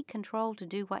complete control to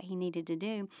do what he needed to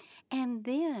do. And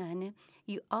then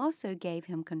you also gave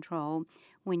him control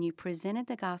when you presented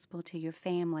the gospel to your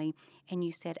family and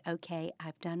you said, "Okay,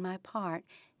 I've done my part.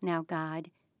 Now,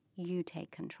 God, you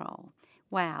take control."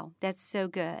 Wow, that's so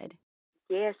good.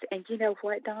 Yes, and you know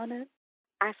what, Donna?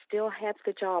 I still have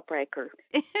the jawbreaker.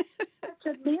 It's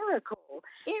a miracle.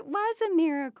 It was a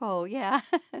miracle, yeah.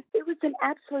 It was an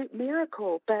absolute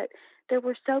miracle, but there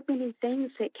were so many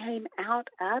things that came out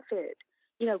of it.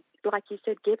 Like you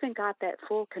said, giving God that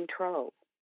full control.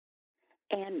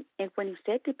 And when he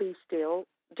said to be still,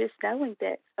 just knowing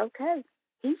that, okay,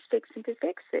 he's fixing to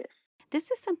fix this. This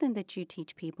is something that you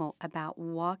teach people about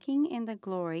walking in the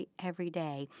glory every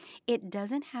day. It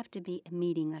doesn't have to be a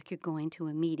meeting like you're going to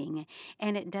a meeting,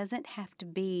 and it doesn't have to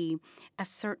be a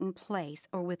certain place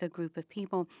or with a group of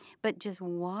people, but just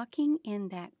walking in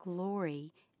that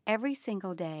glory every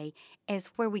single day is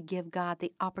where we give God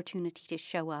the opportunity to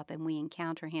show up and we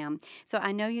encounter Him. So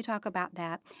I know you talk about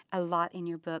that a lot in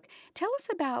your book. Tell us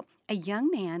about a young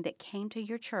man that came to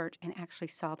your church and actually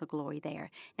saw the glory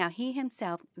there. Now, he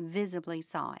himself visibly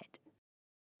saw it.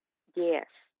 Yes,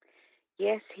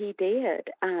 yes, he did.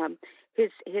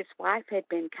 His wife had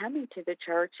been coming to the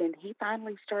church, and he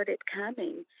finally started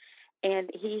coming.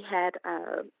 And he had,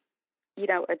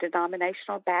 a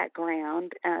denominational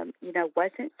background.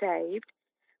 Wasn't saved,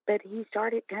 but he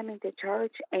started coming to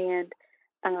church. And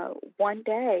one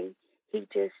day,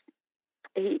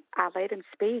 I let him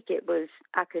speak.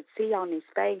 I could see on his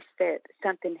face that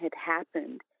something had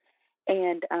happened.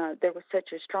 And there was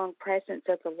such a strong presence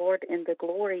of the Lord, and the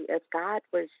glory of God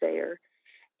was there.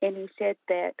 And he said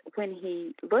that when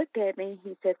he looked at me,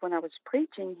 he said, when I was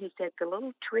preaching, he said, the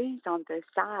little trees on the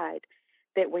side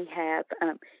that we have,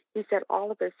 he said,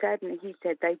 all of a sudden, he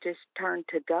said, they just turned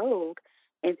to gold.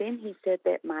 And then he said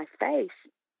that my face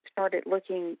started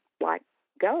looking like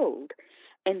gold.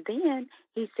 And then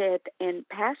he said, and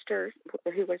pastor,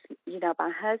 who was,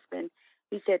 my husband,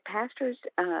 he said, pastors,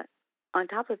 on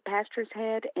top of pastor's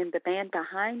head and the man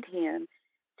behind him,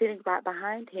 sitting right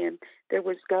behind him, there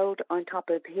was gold on top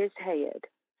of his head.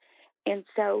 And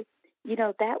so,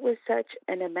 that was such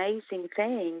an amazing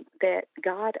thing that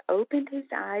God opened his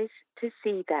eyes to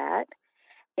see that.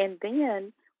 And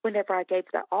then whenever I gave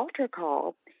the altar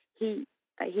call, he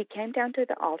came down to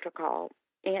the altar call,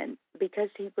 and because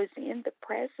he was in the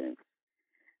presence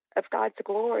of God's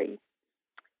glory,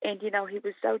 and, he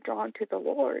was so drawn to the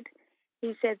Lord,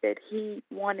 he said that he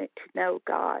wanted to know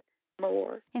God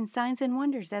more. And signs and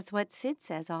wonders, that's what Sid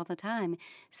says all the time.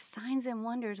 Signs and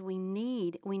wonders we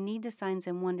need the signs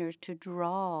and wonders to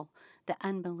draw the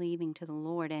unbelieving to the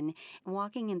Lord. And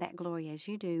walking in that glory as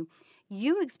you do,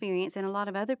 you experience, and a lot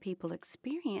of other people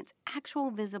experience, actual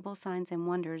visible signs and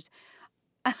wonders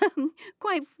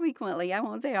quite frequently. I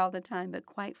won't say all the time, but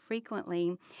quite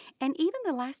frequently. And even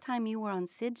the last time you were on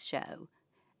Sid's show,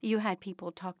 you had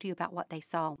people talk to you about what they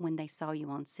saw when they saw you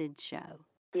on Sid's show.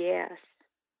 Yes,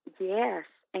 yes.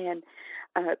 And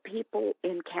people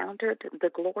encountered the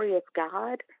glory of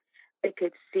God. They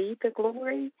could see the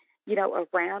glory,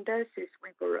 around us as we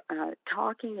were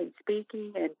talking and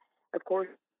speaking. And, of course,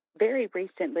 very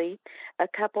recently, a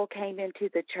couple came into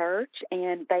the church,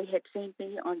 and they had seen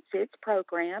me on Sid's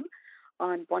program,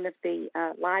 on one of the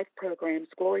live programs,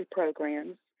 Glory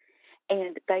programs,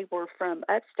 and they were from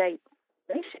upstate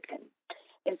Michigan.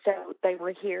 And so they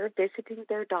were here visiting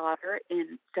their daughter.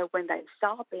 And so when they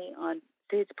saw me on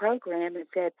Sid's program and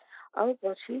said, oh,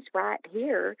 well, she's right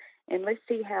here, and let's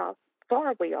see how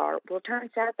far we are. Well, it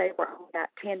turns out they were only about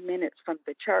 10 minutes from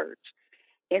the church.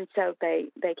 And so they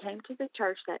came to the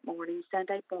church that morning,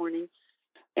 Sunday morning.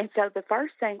 And so the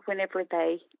first thing, whenever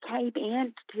they came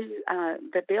into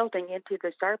the building, into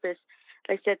the service,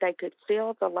 they said they could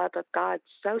feel the love of God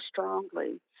so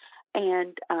strongly.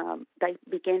 And they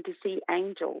began to see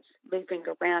angels moving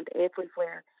around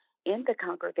everywhere in the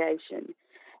congregation.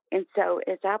 And so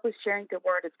as I was sharing the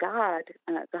Word of God,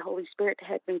 the Holy Spirit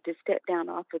had me to step down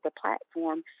off of the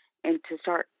platform and to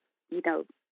start,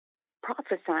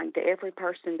 prophesying to every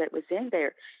person that was in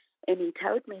there. And he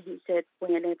told me, he said,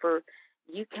 whenever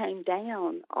you came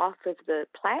down off of the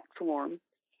platform,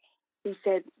 he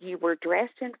said you were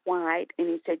dressed in white, and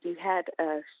he said you had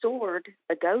a sword,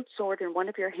 a goat sword in one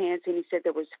of your hands, and he said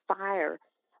there was fire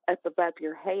up above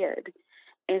your head.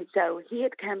 And so he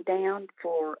had come down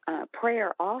for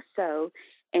prayer also,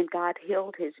 and God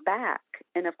healed his back.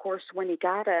 And, of course, when he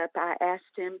got up, I asked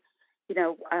him,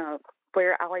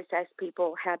 where I always ask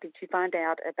people, how did you find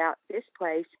out about this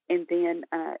place? And then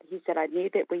he said, I knew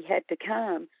that we had to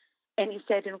come. And he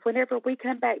said, and whenever we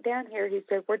come back down here, he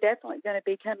said, we're definitely going to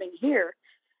be coming here.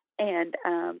 And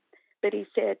but he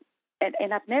said,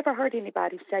 and I've never heard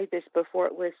anybody say this before.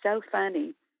 It was so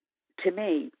funny to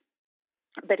me.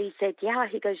 But he said, yeah,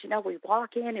 he goes, we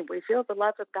walk in and we feel the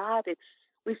love of God and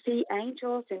we see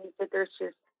angels. And he said, there's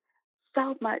just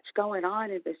so much going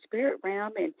on in the spirit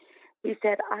realm. And he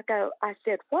said, I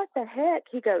said, what the heck?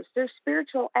 He goes, there's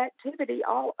spiritual activity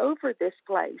all over this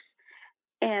place.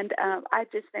 And I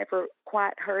just never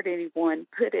quite heard anyone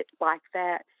put it like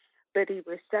that. But he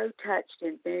was so touched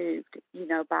and moved,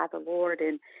 by the Lord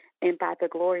and by the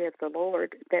glory of the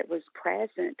Lord that was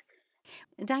present.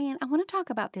 Diane, I want to talk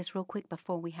about this real quick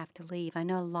before we have to leave. I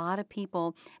know a lot of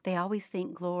people, they always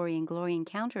think glory and glory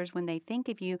encounters when they think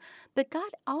of you, but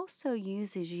God also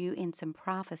uses you in some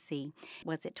prophecy.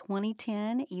 Was it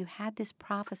 2010? You had this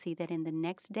prophecy that in the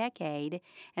next decade,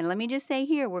 and let me just say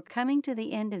here, we're coming to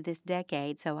the end of this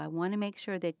decade, so I want to make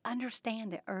sure that you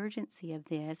understand the urgency of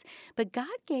this. But God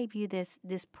gave you this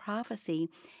prophecy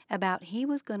about He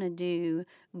was going to do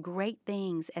great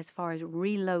things as far as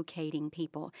relocating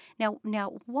people. Now,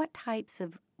 what types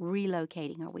of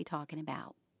relocating are we talking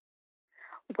about?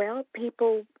 Well,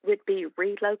 people would be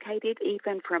relocated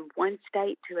even from one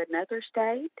state to another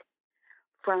state,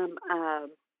 from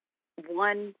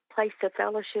one place of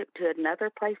fellowship to another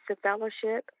place of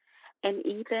fellowship, and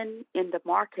even in the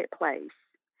marketplace.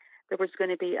 There was going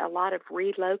to be a lot of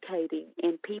relocating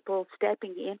and people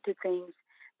stepping into things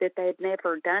that they had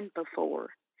never done before,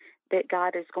 that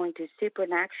God is going to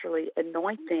supernaturally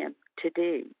anoint them to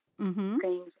do, Mm-hmm.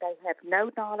 things they have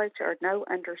no knowledge or no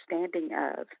understanding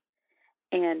of.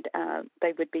 And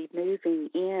they would be moving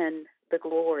in the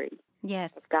glory of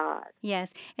Yes. God.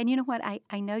 Yes. And you know what?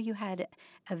 I know you had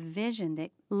a vision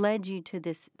that led you to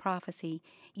this prophecy.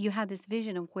 You had this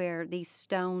vision of where these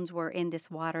stones were in this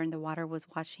water and the water was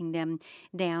washing them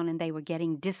down and they were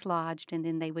getting dislodged and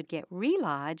then they would get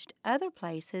relodged other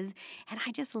places. And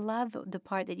I just love the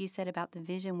part that you said about the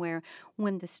vision where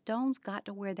when the stones got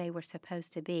to where they were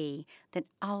supposed to be, then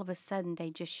all of a sudden they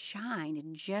just shined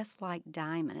just like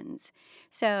diamonds.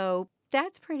 So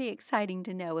that's pretty exciting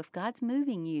to know if God's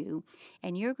moving you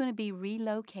and you're going to be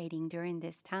relocating during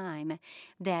this time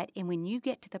and when you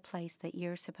get to the place that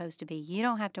you're supposed to be, you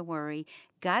don't have to worry.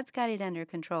 God's got it under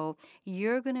control.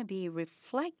 You're going to be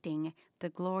reflecting the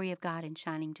glory of God and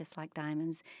shining just like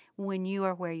diamonds when you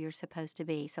are where you're supposed to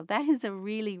be. So that is a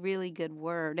really, really good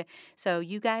word. So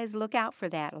you guys look out for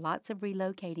that. Lots of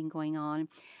relocating going on.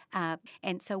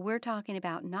 And so we're talking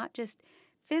about not just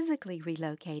physically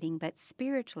relocating, but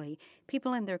spiritually,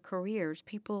 people in their careers,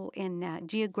 people in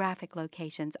geographic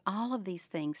locations, all of these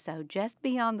things. So just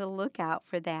be on the lookout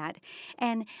for that.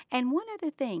 And one other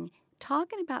thing,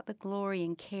 talking about the glory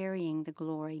and carrying the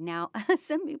glory. Now,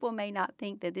 some people may not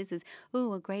think that this is,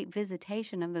 a great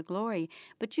visitation of the glory,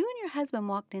 but you and your husband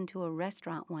walked into a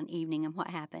restaurant one evening, and what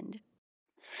happened?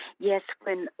 Yes,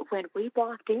 when we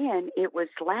walked in, it was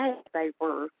late. They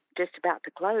were just about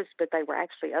to close, but they were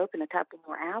actually open a couple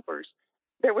more hours.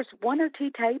 There was one or two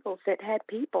tables that had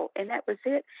people, and that was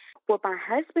it. Well, my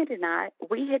husband and I,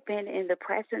 we had been in the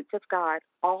presence of God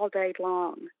all day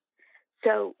long.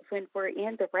 So when we're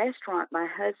in the restaurant, my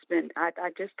husband, I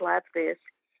just love this.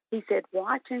 He said,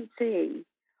 "Watch and see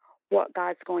what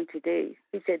God's going to do."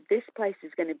 He said, "This place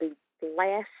is going to be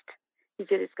blessed." He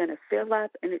said, "It's going to fill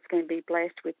up and it's going to be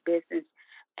blessed with business."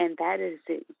 And that is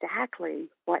exactly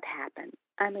what happened.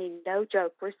 I mean, no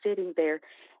joke. We're sitting there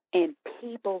and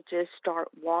people just start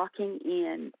walking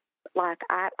in, like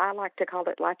I like to call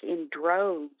it, like in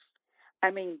droves. I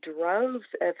mean, droves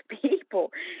of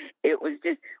people. It was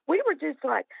just, we were just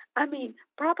like, I mean,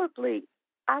 probably,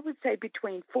 I would say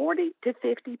between 40 to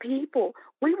 50 people.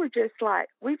 We were just like,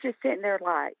 we just sitting there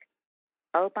like,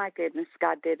 oh my goodness,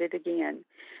 God did it again.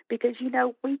 Because,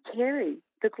 we carry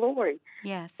the glory,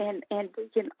 Yes. and we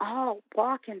can all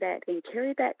walk in that and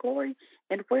carry that glory.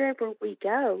 And wherever we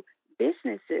go,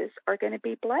 businesses are going to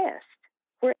be blessed.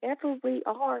 Wherever we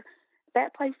are,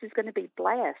 that place is going to be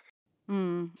blessed.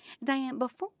 Mm. Diane,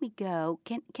 before we go,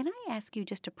 can I ask you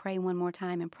just to pray one more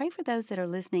time and pray for those that are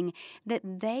listening that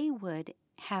they would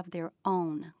have their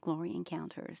own glory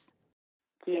encounters?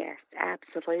 Yes,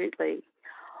 absolutely.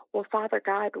 Well, Father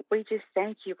God, we just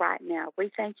thank you right now. We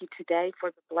thank you today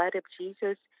for the blood of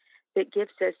Jesus that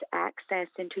gives us access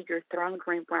into your throne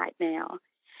room right now.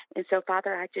 And so,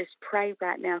 Father, I just pray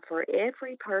right now for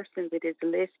every person that is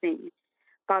listening,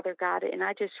 Father God, and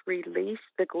I just release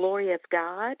the glory of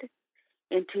God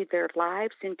into their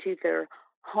lives, into their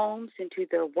homes, into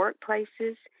their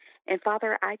workplaces. And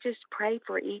Father, I just pray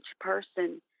for each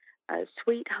person,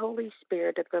 sweet Holy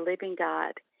Spirit of the living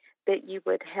God, that you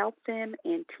would help them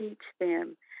and teach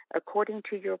them according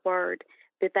to your word,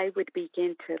 that they would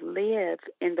begin to live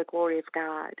in the glory of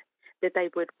God, that they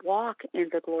would walk in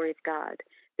the glory of God,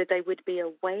 that they would be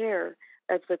aware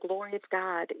of the glory of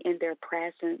God in their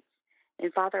presence.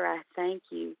 And Father, I thank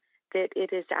you that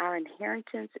it is our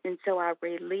inheritance, and so I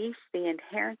release the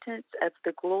inheritance of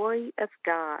the glory of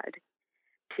God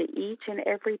to each and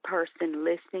every person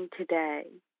listening today.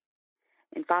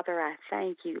 And Father, I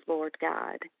thank you, Lord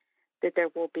God, that there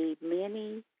will be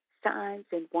many signs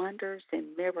and wonders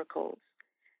and miracles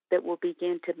that will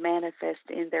begin to manifest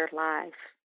in their life.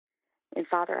 And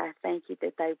Father, I thank you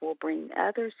that they will bring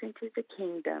others into the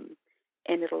kingdom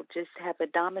and it'll just have a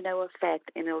domino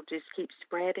effect, and it'll just keep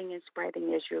spreading and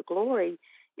spreading as your glory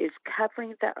is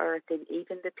covering the earth and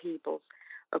even the peoples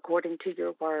according to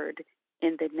your word.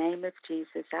 In the name of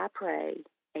Jesus, I pray.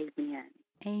 Amen.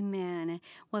 Amen.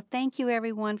 Well, thank you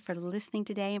everyone for listening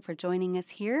today and for joining us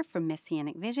here for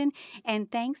Messianic Vision.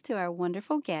 And thanks to our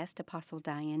wonderful guest, Apostle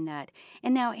Diane Nutt.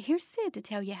 And now here's Sid to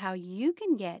tell you how you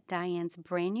can get Diane's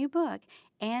brand new book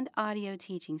and audio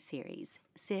teaching series.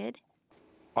 Sid?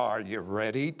 Are you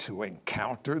ready to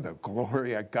encounter the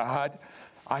glory of God?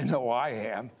 I know I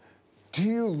am. Do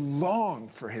you long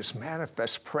for His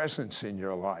manifest presence in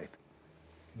your life?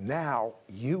 Now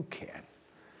you can.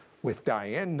 With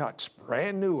Diane Nutt's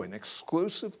brand new and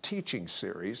exclusive teaching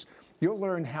series, you'll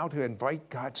learn how to invite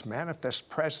God's manifest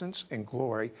presence and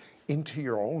glory into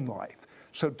your own life.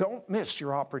 So don't miss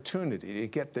your opportunity to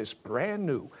get this brand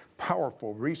new,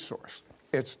 powerful resource.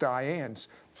 It's Diane's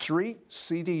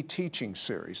 3-CD teaching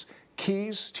series,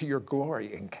 Keys to Your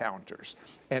Glory Encounters.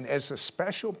 And as a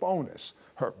special bonus,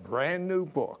 her brand new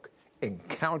book,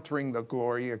 Encountering the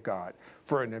Glory of God,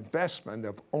 for an investment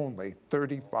of only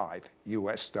 $35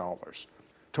 US.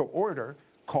 To order,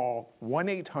 call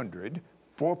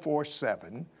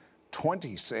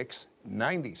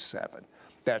 1-800-447-2697.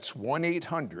 That's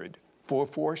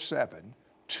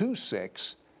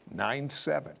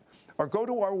 1-800-447-2697. Or go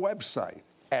to our website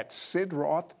at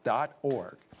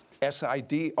sidroth.org,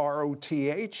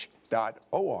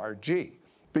 SIDROTH.org.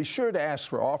 Be sure to ask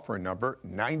for offer number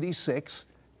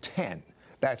 9610.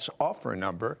 That's offer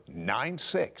number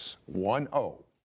 9610.